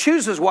and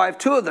Chuz's wife,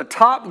 two of the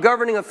top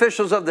governing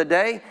officials of the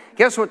day,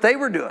 guess what they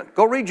were doing?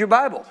 Go read your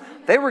Bible.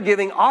 They were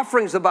giving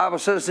offerings, the Bible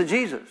says, to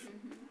Jesus.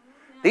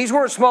 These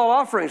weren't small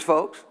offerings,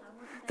 folks.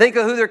 Think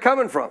of who they're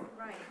coming from.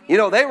 You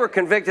know, they were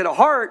convicted of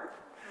heart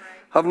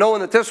of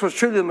knowing that this was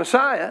truly the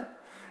Messiah.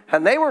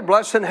 And they were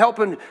blessed in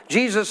helping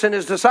Jesus and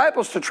his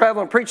disciples to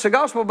travel and preach the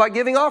gospel by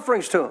giving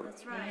offerings to him.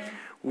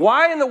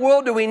 Why in the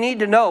world do we need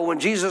to know when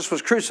Jesus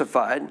was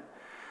crucified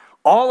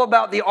all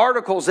about the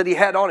articles that he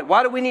had on it?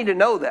 Why do we need to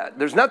know that?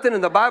 There's nothing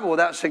in the Bible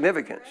without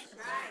significance.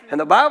 And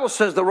the Bible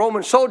says the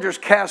Roman soldiers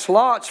cast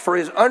lots for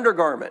his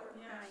undergarment.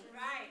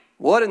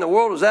 What in the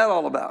world was that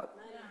all about?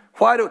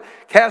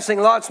 Casting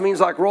lots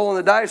means like rolling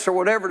the dice or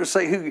whatever to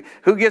say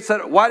who gets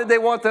that. Why did they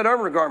want that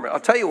undergarment? I'll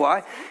tell you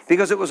why.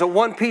 Because it was a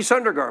one-piece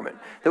undergarment.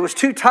 There was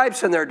two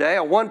types in their day,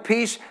 a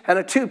one-piece and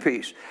a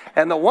two-piece.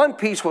 And the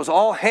one-piece was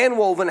all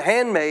hand-woven,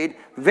 handmade,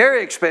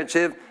 very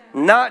expensive,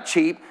 not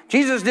cheap.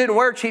 Jesus didn't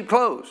wear cheap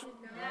clothes.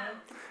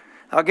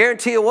 I'll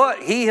guarantee you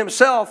what, he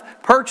himself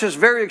purchased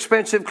very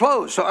expensive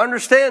clothes. So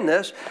understand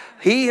this,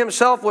 he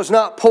himself was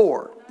not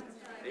poor.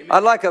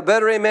 I'd like a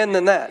better amen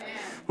than that.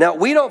 Now,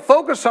 we don't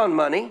focus on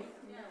money,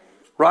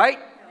 right?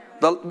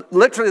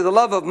 Literally, the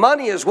love of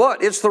money is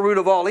what? It's the root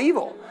of all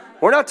evil.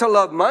 We're not to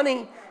love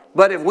money,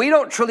 but if we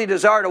don't truly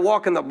desire to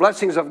walk in the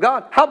blessings of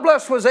God, how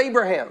blessed was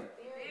Abraham?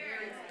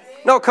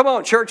 No, come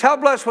on, church. How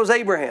blessed was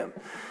Abraham?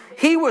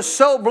 He was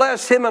so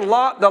blessed, him and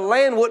Lot, the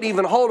land wouldn't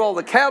even hold all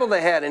the cattle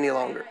they had any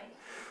longer.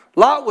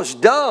 Lot was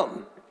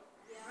dumb.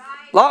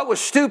 Lot was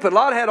stupid.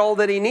 Lot had all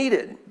that he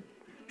needed.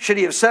 Should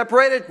he have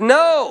separated?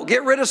 No.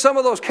 Get rid of some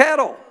of those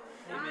cattle.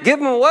 Give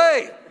them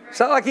away. It's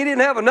not like he didn't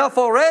have enough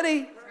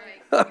already.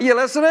 Are you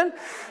listening?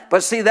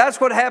 But see,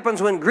 that's what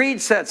happens when greed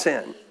sets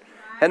in.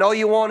 And all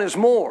you want is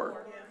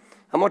more.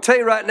 I'm going to tell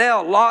you right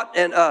now, Lot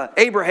and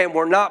Abraham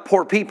were not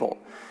poor people.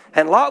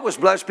 And Lot was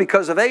blessed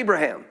because of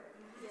Abraham.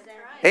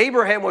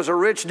 Abraham was a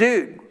rich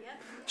dude.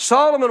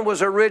 Solomon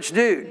was a rich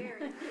dude.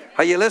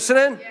 Are you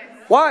listening?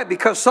 Why?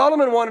 Because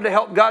Solomon wanted to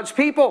help God's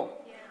people.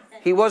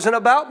 He wasn't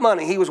about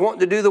money. He was wanting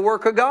to do the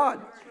work of God.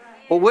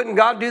 Well, wouldn't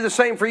God do the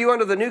same for you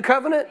under the new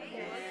covenant?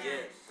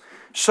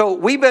 So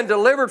we've been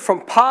delivered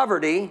from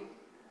poverty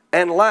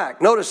and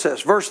lack. Notice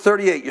this, verse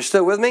 38. You're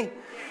still with me?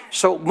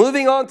 So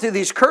moving on through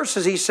these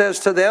curses, he says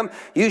to them,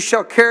 you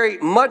shall carry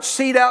much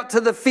seed out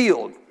to the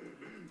field.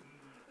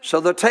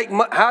 So they'll take,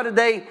 how did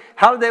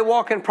they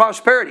walk in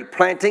prosperity?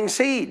 Planting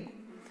seed.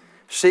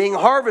 Seeing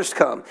harvest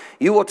come.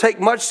 You will take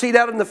much seed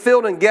out in the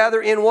field and gather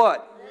in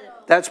what?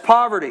 That's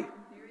poverty.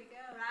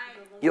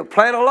 You'll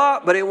plant a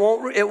lot, but it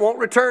won't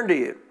return to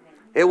you.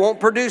 It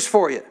won't produce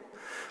for you.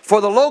 For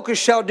the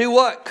locust shall do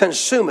what?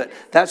 Consume it.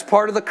 That's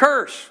part of the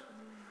curse.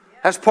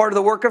 That's part of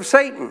the work of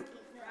Satan.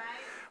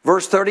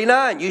 Verse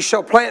 39, you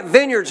shall plant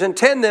vineyards and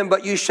tend them,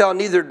 but you shall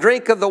neither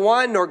drink of the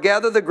wine nor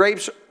gather the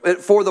grapes,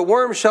 for the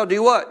worms shall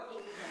do what?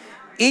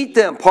 Eat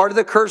them, part of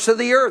the curse of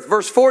the earth.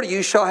 Verse 40,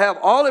 you shall have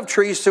olive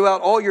trees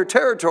throughout all your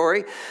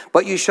territory,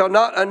 but you shall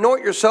not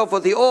anoint yourself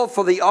with the oil,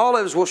 for the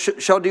olives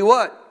shall do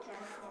what?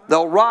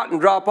 They'll rot and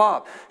drop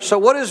off. So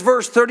what is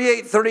verse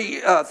 38,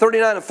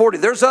 39, and 40?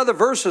 There's other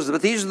verses,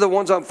 but these are the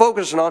ones I'm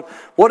focusing on.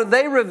 What do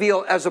they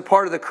reveal as a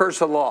part of the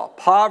curse of law?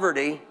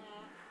 Poverty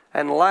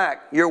and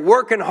lack. You're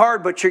working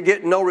hard, but you're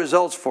getting no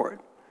results for it.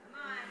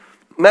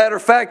 Matter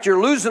of fact,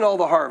 you're losing all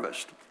the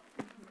harvest.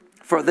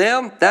 For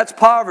them, that's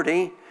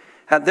poverty.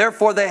 And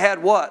therefore they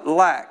had what?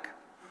 Lack.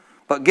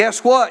 But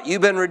guess what?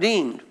 You've been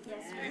redeemed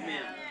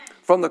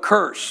from the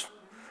curse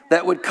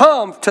that would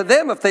come to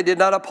them if they did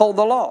not uphold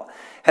the law.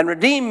 And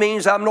redeemed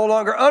means I'm no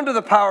longer under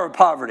the power of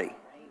poverty.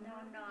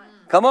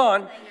 Come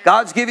on.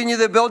 God's giving you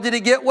the ability to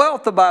get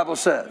wealth, the Bible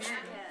says.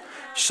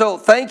 So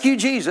thank you,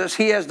 Jesus.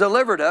 He has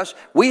delivered us.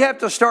 We have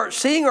to start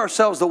seeing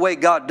ourselves the way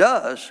God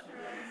does,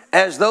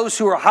 as those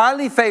who are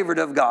highly favored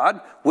of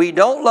God. We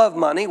don't love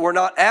money. We're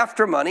not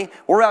after money.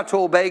 We're out to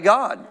obey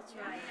God.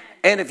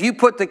 And if you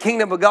put the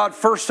kingdom of God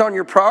first on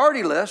your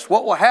priority list,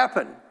 what will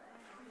happen?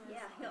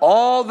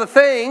 All the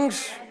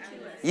things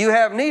you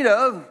have need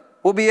of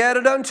will be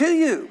added unto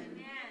you.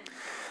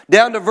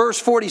 Down to verse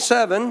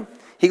 47,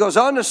 he goes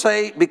on to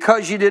say,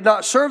 because you did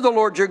not serve the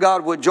Lord your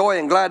God with joy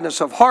and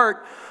gladness of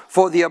heart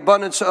for the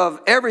abundance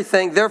of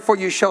everything, therefore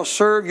you shall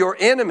serve your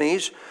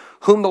enemies,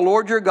 whom the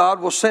Lord your God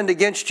will send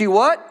against you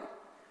what?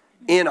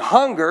 In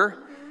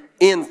hunger,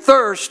 in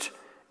thirst,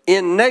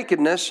 in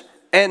nakedness,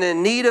 and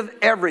in need of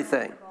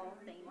everything.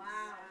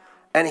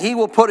 And he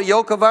will put a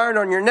yoke of iron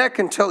on your neck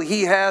until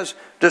he has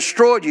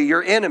destroyed you,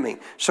 your enemy.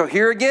 So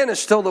here again is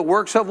still the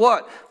works of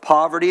what?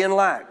 Poverty and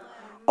lack.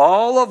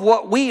 All of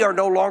what we are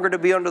no longer to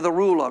be under the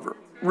rule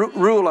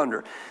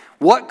under.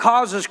 What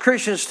causes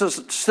Christians to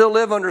still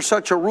live under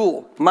such a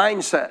rule?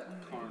 Mindset.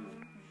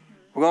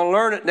 We're going to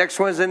learn it next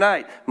Wednesday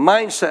night.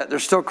 Mindset. They're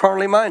still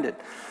carnally minded.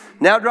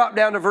 Now drop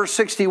down to verse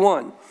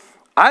 61.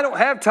 I don't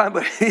have time,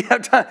 but you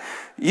have time.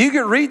 You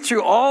can read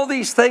through all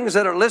these things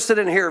that are listed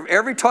in here.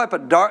 Every type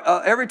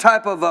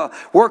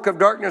of work of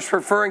darkness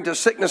referring to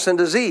sickness and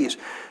disease.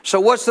 So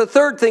what's the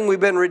third thing we've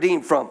been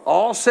redeemed from?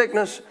 All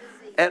sickness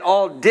and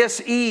all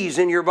dis-ease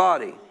in your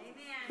body.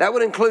 That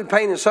would include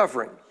pain and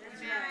suffering.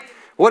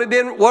 What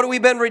have we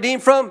been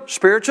redeemed from?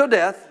 Spiritual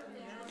death,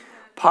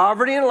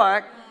 poverty and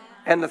lack,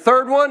 and the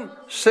third one,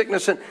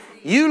 sickness and...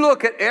 You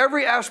look at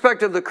every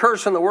aspect of the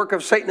curse and the work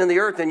of Satan in the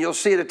earth, and you'll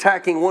see it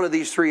attacking one of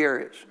these three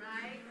areas.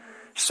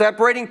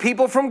 Separating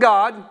people from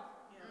God,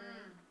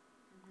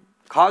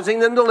 causing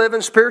them to live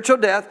in spiritual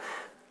death,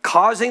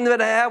 causing them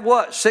to have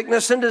what?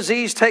 Sickness and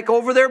disease take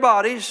over their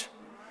bodies,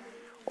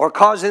 or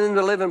causing them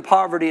to live in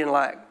poverty and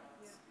lack.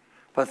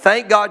 But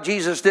thank God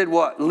Jesus did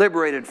what?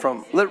 Liberated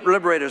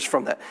us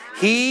from that.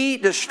 He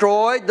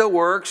destroyed the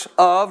works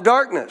of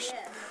darkness.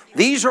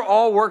 These are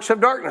all works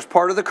of darkness,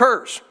 part of the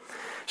curse.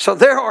 So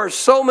there are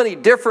so many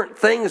different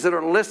things that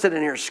are listed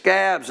in here,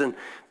 scabs and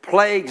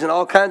plagues and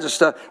all kinds of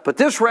stuff. But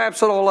this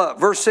wraps it all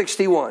up. Verse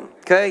 61,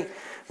 okay?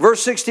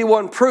 Verse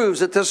 61 proves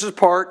that this is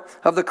part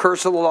of the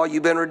curse of the law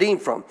you've been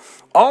redeemed from.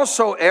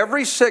 Also,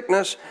 every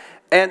sickness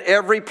and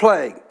every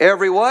plague.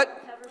 Every what?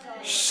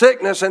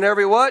 Sickness and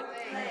every what?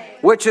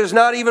 Which is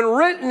not even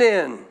written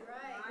in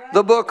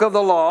the book of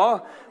the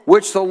law,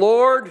 which the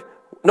Lord,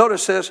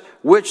 notice this,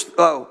 which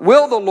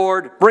will the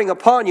Lord bring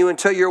upon you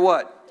until you're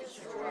what?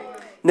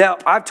 Now,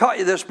 I've taught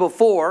you this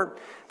before,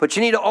 but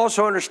you need to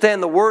also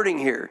understand the wording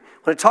here.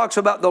 When it talks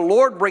about the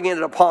Lord bringing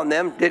it upon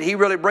them, did he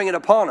really bring it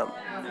upon them?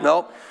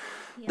 No.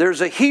 There's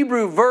a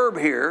Hebrew verb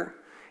here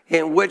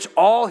in which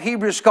all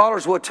Hebrew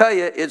scholars will tell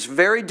you it's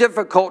very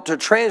difficult to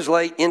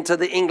translate into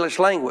the English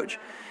language.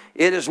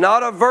 It is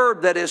not a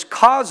verb that is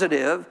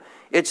causative.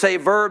 It's a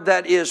verb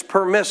that is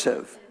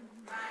permissive.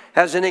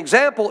 As an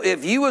example,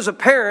 if you as a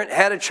parent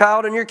had a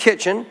child in your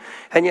kitchen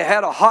and you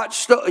had a hot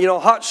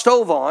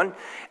stove on,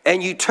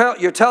 and you tell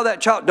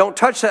that child, don't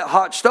touch that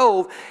hot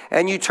stove,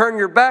 and you turn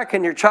your back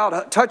and your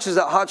child touches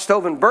that hot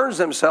stove and burns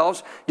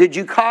themselves, did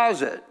you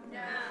cause it?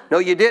 No,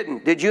 you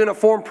didn't. Did you in a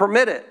form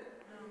permit it?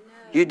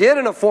 You did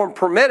in a form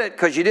permit it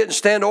because you didn't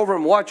stand over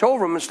them, watch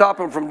over them, and stop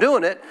them from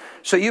doing it.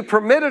 So you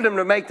permitted them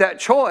to make that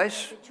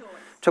choice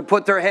to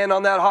put their hand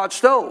on that hot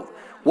stove.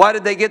 Why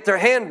did they get their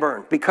hand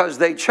burned? Because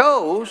they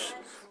chose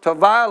to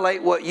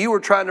violate what you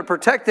were trying to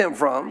protect them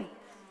from.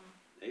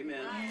 Amen.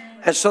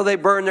 And so they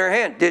burned their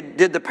hand.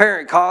 Did the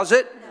parent cause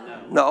it?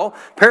 No.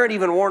 Parent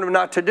even warned them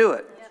not to do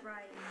it.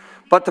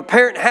 But the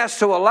parent has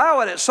to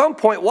allow it at some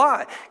point.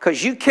 Why?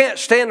 Because you can't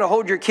stand to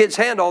hold your kid's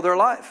hand all their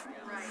life.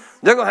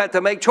 They're going to have to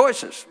make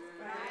choices.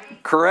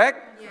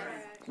 Correct?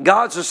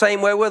 God's the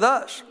same way with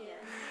us.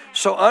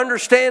 So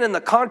understand in the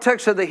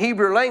context of the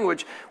Hebrew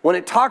language, when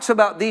it talks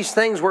about these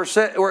things where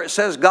it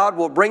says God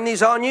will bring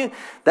these on you,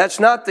 that's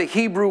not the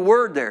Hebrew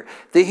word there.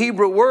 The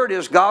Hebrew word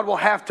is God will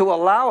have to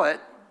allow it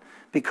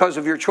because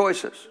of your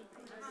choices.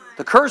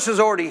 The curse is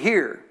already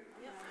here.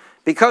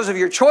 Because of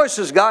your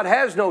choices, God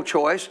has no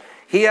choice.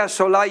 He has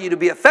to allow you to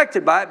be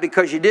affected by it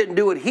because you didn't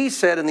do what He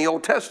said in the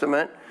Old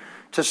Testament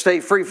to stay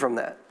free from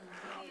that.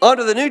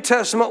 Under the New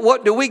Testament,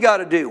 what do we got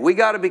to do? We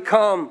got to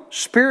become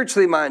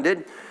spiritually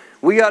minded.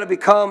 We got to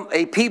become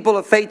a people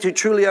of faith who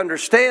truly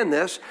understand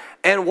this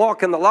and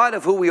walk in the light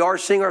of who we are,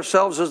 seeing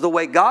ourselves as the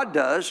way God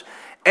does.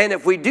 And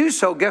if we do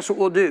so, guess what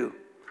we'll do?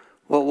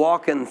 We'll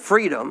walk in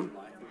freedom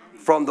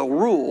from the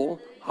rule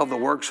of the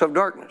works of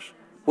darkness,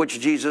 which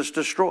Jesus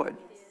destroyed.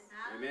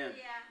 Amen.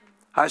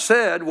 I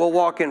said we'll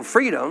walk in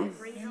freedom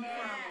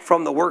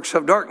from the works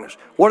of darkness.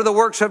 What are the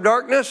works of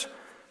darkness?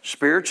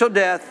 Spiritual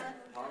death,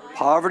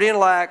 poverty and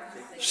lack,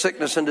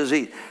 sickness and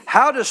disease.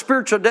 How does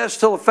spiritual death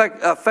still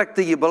affect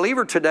the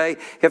believer today?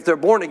 If they're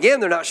born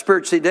again, they're not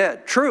spiritually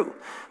dead. True.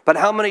 But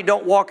how many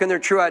don't walk in their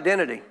true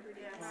identity?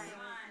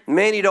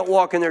 Many don't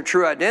walk in their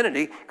true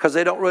identity because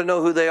they don't really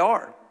know who they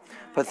are.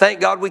 But thank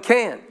God we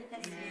can.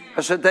 I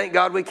said, thank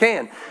God we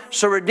can.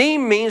 So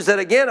redeem means that,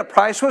 again, a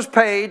price was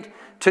paid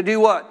to do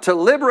what? To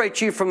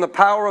liberate you from the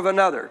power of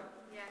another.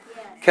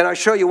 Can I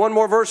show you one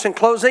more verse in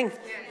closing?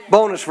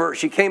 Bonus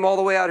verse. You came all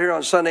the way out here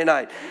on Sunday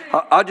night.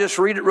 I'll just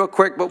read it real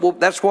quick, but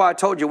that's why I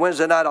told you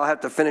Wednesday night I'll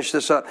have to finish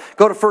this up.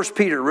 Go to 1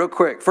 Peter real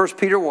quick. 1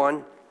 Peter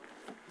 1.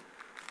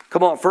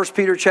 Come on, 1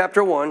 Peter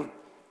chapter 1.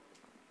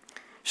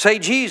 Say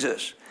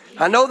Jesus.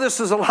 I know this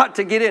is a lot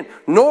to get in.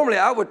 Normally,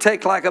 I would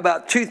take like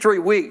about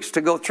 2-3 weeks to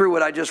go through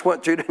what I just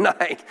went through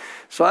tonight.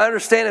 So I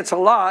understand it's a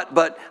lot,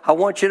 but I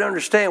want you to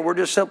understand we're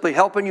just simply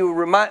helping you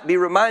be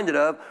reminded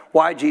of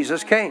why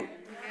Jesus came.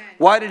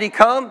 Why did He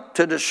come?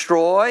 To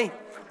destroy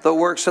the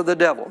works of the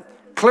devil.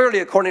 Clearly,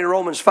 according to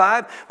Romans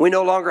 5, we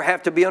no longer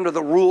have to be under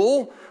the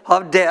rule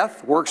of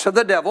death, works of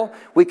the devil.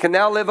 We can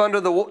now live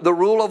under the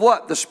rule of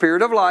what? The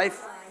Spirit of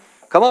life.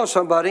 Come on,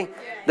 somebody.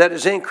 That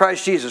is in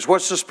Christ Jesus.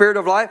 What's the Spirit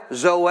of life?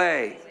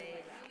 Zoe.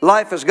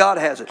 Life as God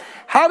has it.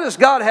 How does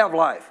God have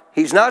life?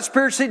 He's not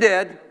spiritually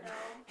dead.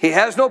 He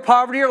has no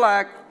poverty or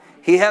lack.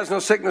 He has no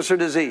sickness or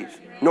disease.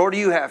 Nor do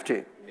you have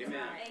to.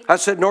 I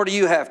said, nor do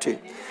you have to.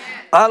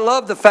 I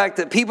love the fact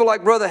that people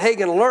like Brother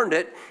Hagin learned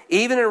it,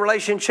 even in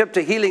relationship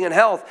to healing and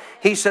health.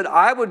 He said,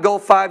 I would go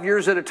 5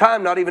 years at a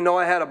time, not even know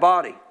I had a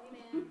body.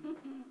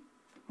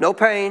 No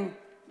pain,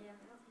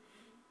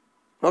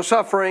 no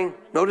suffering,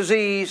 no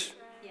disease,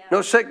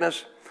 no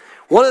sickness.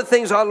 One of the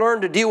things I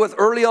learned to deal with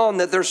early on,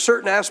 that there's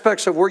certain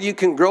aspects of where you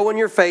can grow in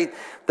your faith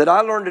that I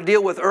learned to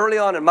deal with early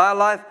on in my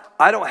life.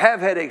 I don't have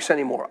headaches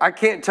anymore. I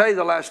can't tell you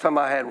the last time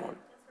I had one.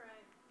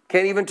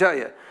 Can't even tell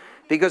you.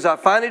 Because I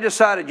finally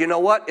decided, you know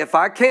what? If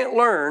I can't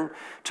learn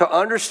to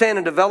understand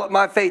and develop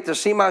my faith to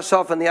see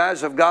myself in the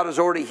eyes of God as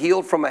already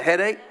healed from a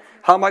headache,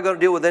 how am I going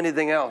to deal with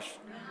anything else?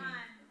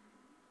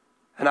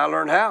 And I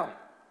learned how.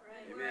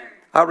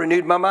 I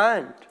renewed my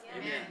mind.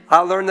 I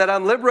learned that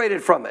I'm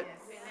liberated from it.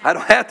 I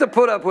don't have to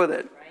put up with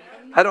it.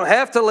 I don't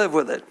have to live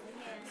with it.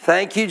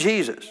 Thank you,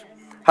 Jesus.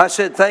 I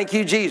said, thank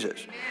you,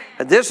 Jesus.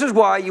 And this is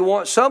why you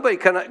want somebody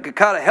to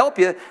kind of help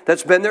you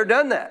that's been there,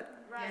 done that.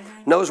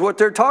 knows what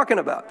they're talking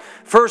about.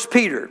 1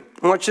 Peter,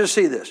 I want you to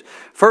see this.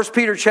 1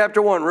 Peter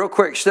chapter 1, real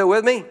quick. Still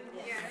with me?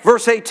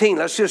 Verse 18,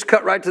 let's just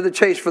cut right to the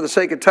chase for the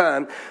sake of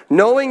time.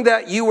 Knowing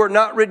that you were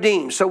not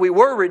redeemed. So we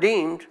were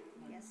redeemed.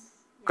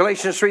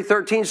 Galatians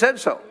 3:13 said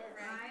so.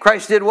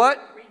 Christ did what?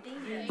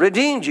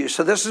 Redeemed you.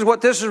 So this is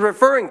what this is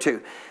referring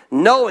to.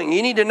 Knowing,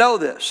 you need to know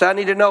this. I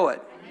need to know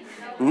it.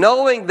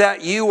 Knowing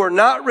that you were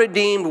not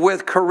redeemed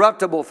with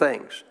corruptible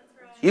things.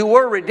 You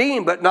were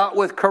redeemed, but not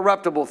with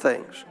corruptible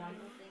things.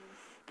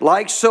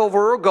 Like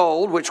silver or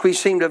gold, which we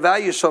seem to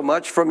value so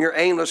much, from your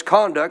aimless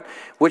conduct,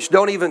 which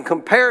don't even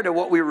compare to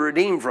what we were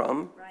redeemed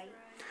from.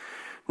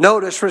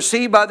 Notice,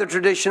 received by the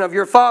tradition of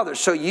your fathers.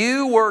 So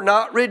you were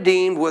not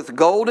redeemed with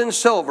gold and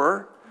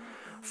silver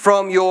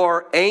from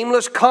your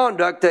aimless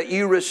conduct that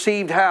you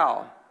received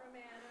how?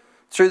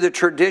 Through the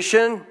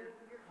tradition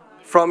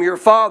from your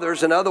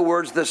fathers. In other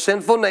words, the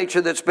sinful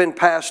nature that's been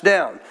passed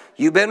down.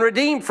 You've been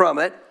redeemed from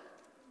it.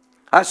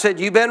 I said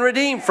you've been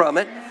redeemed from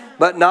it,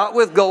 but not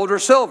with gold or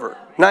silver.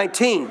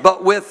 19,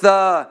 but with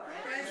the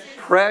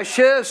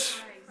precious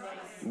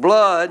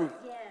blood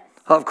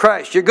of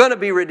Christ. You're going to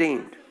be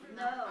redeemed.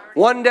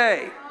 One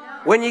day,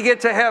 when you get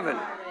to heaven.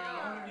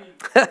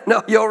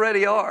 No, you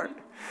already are.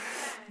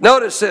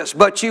 Notice this.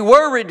 But you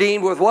were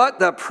redeemed with what?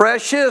 The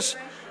precious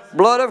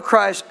blood of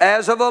Christ,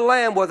 as of a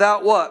lamb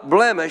without what?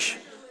 Blemish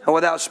and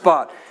without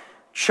spot.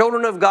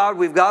 Children of God,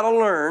 we've got to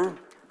learn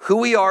who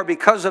we are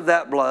because of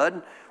that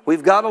blood.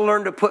 We've got to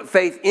learn to put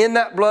faith in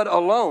that blood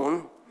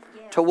alone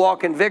to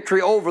walk in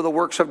victory over the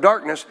works of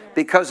darkness,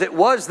 because it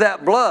was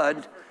that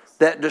blood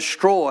that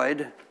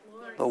destroyed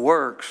the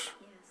works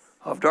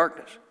of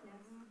darkness.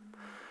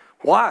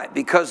 Why?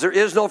 Because there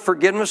is no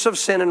forgiveness of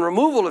sin and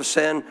removal of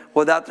sin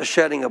without the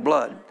shedding of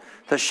blood.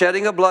 The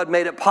shedding of blood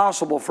made it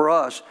possible for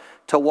us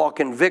to walk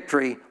in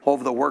victory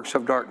over the works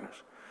of darkness.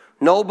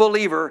 No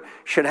believer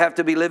should have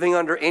to be living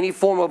under any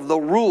form of the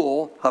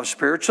rule of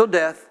spiritual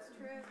death,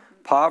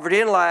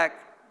 poverty and lack,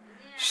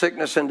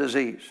 sickness and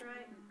disease.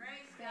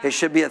 It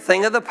should be a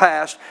thing of the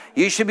past.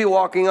 You should be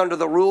walking under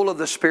the rule of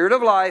the Spirit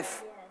of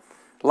life.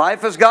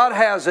 Life as God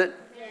has it,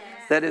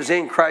 that is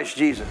in Christ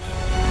Jesus.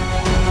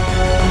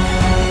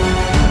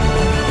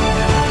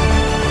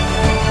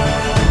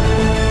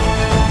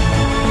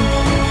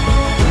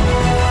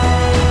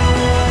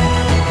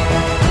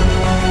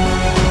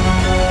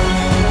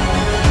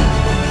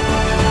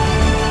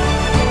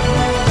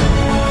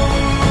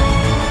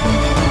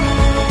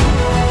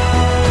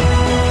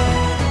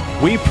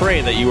 We pray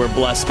that you were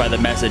blessed by the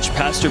message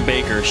Pastor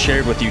Baker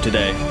shared with you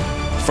today.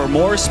 For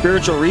more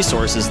spiritual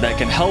resources that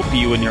can help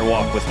you in your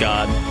walk with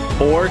God,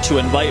 or to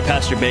invite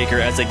Pastor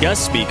Baker as a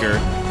guest speaker,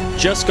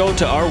 just go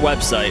to our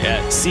website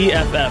at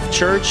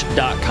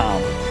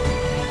cffchurch.com.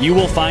 You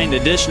will find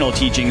additional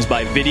teachings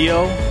by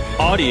video,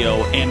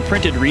 audio, and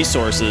printed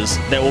resources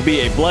that will be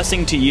a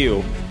blessing to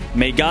you.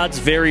 May God's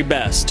very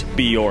best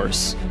be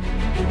yours.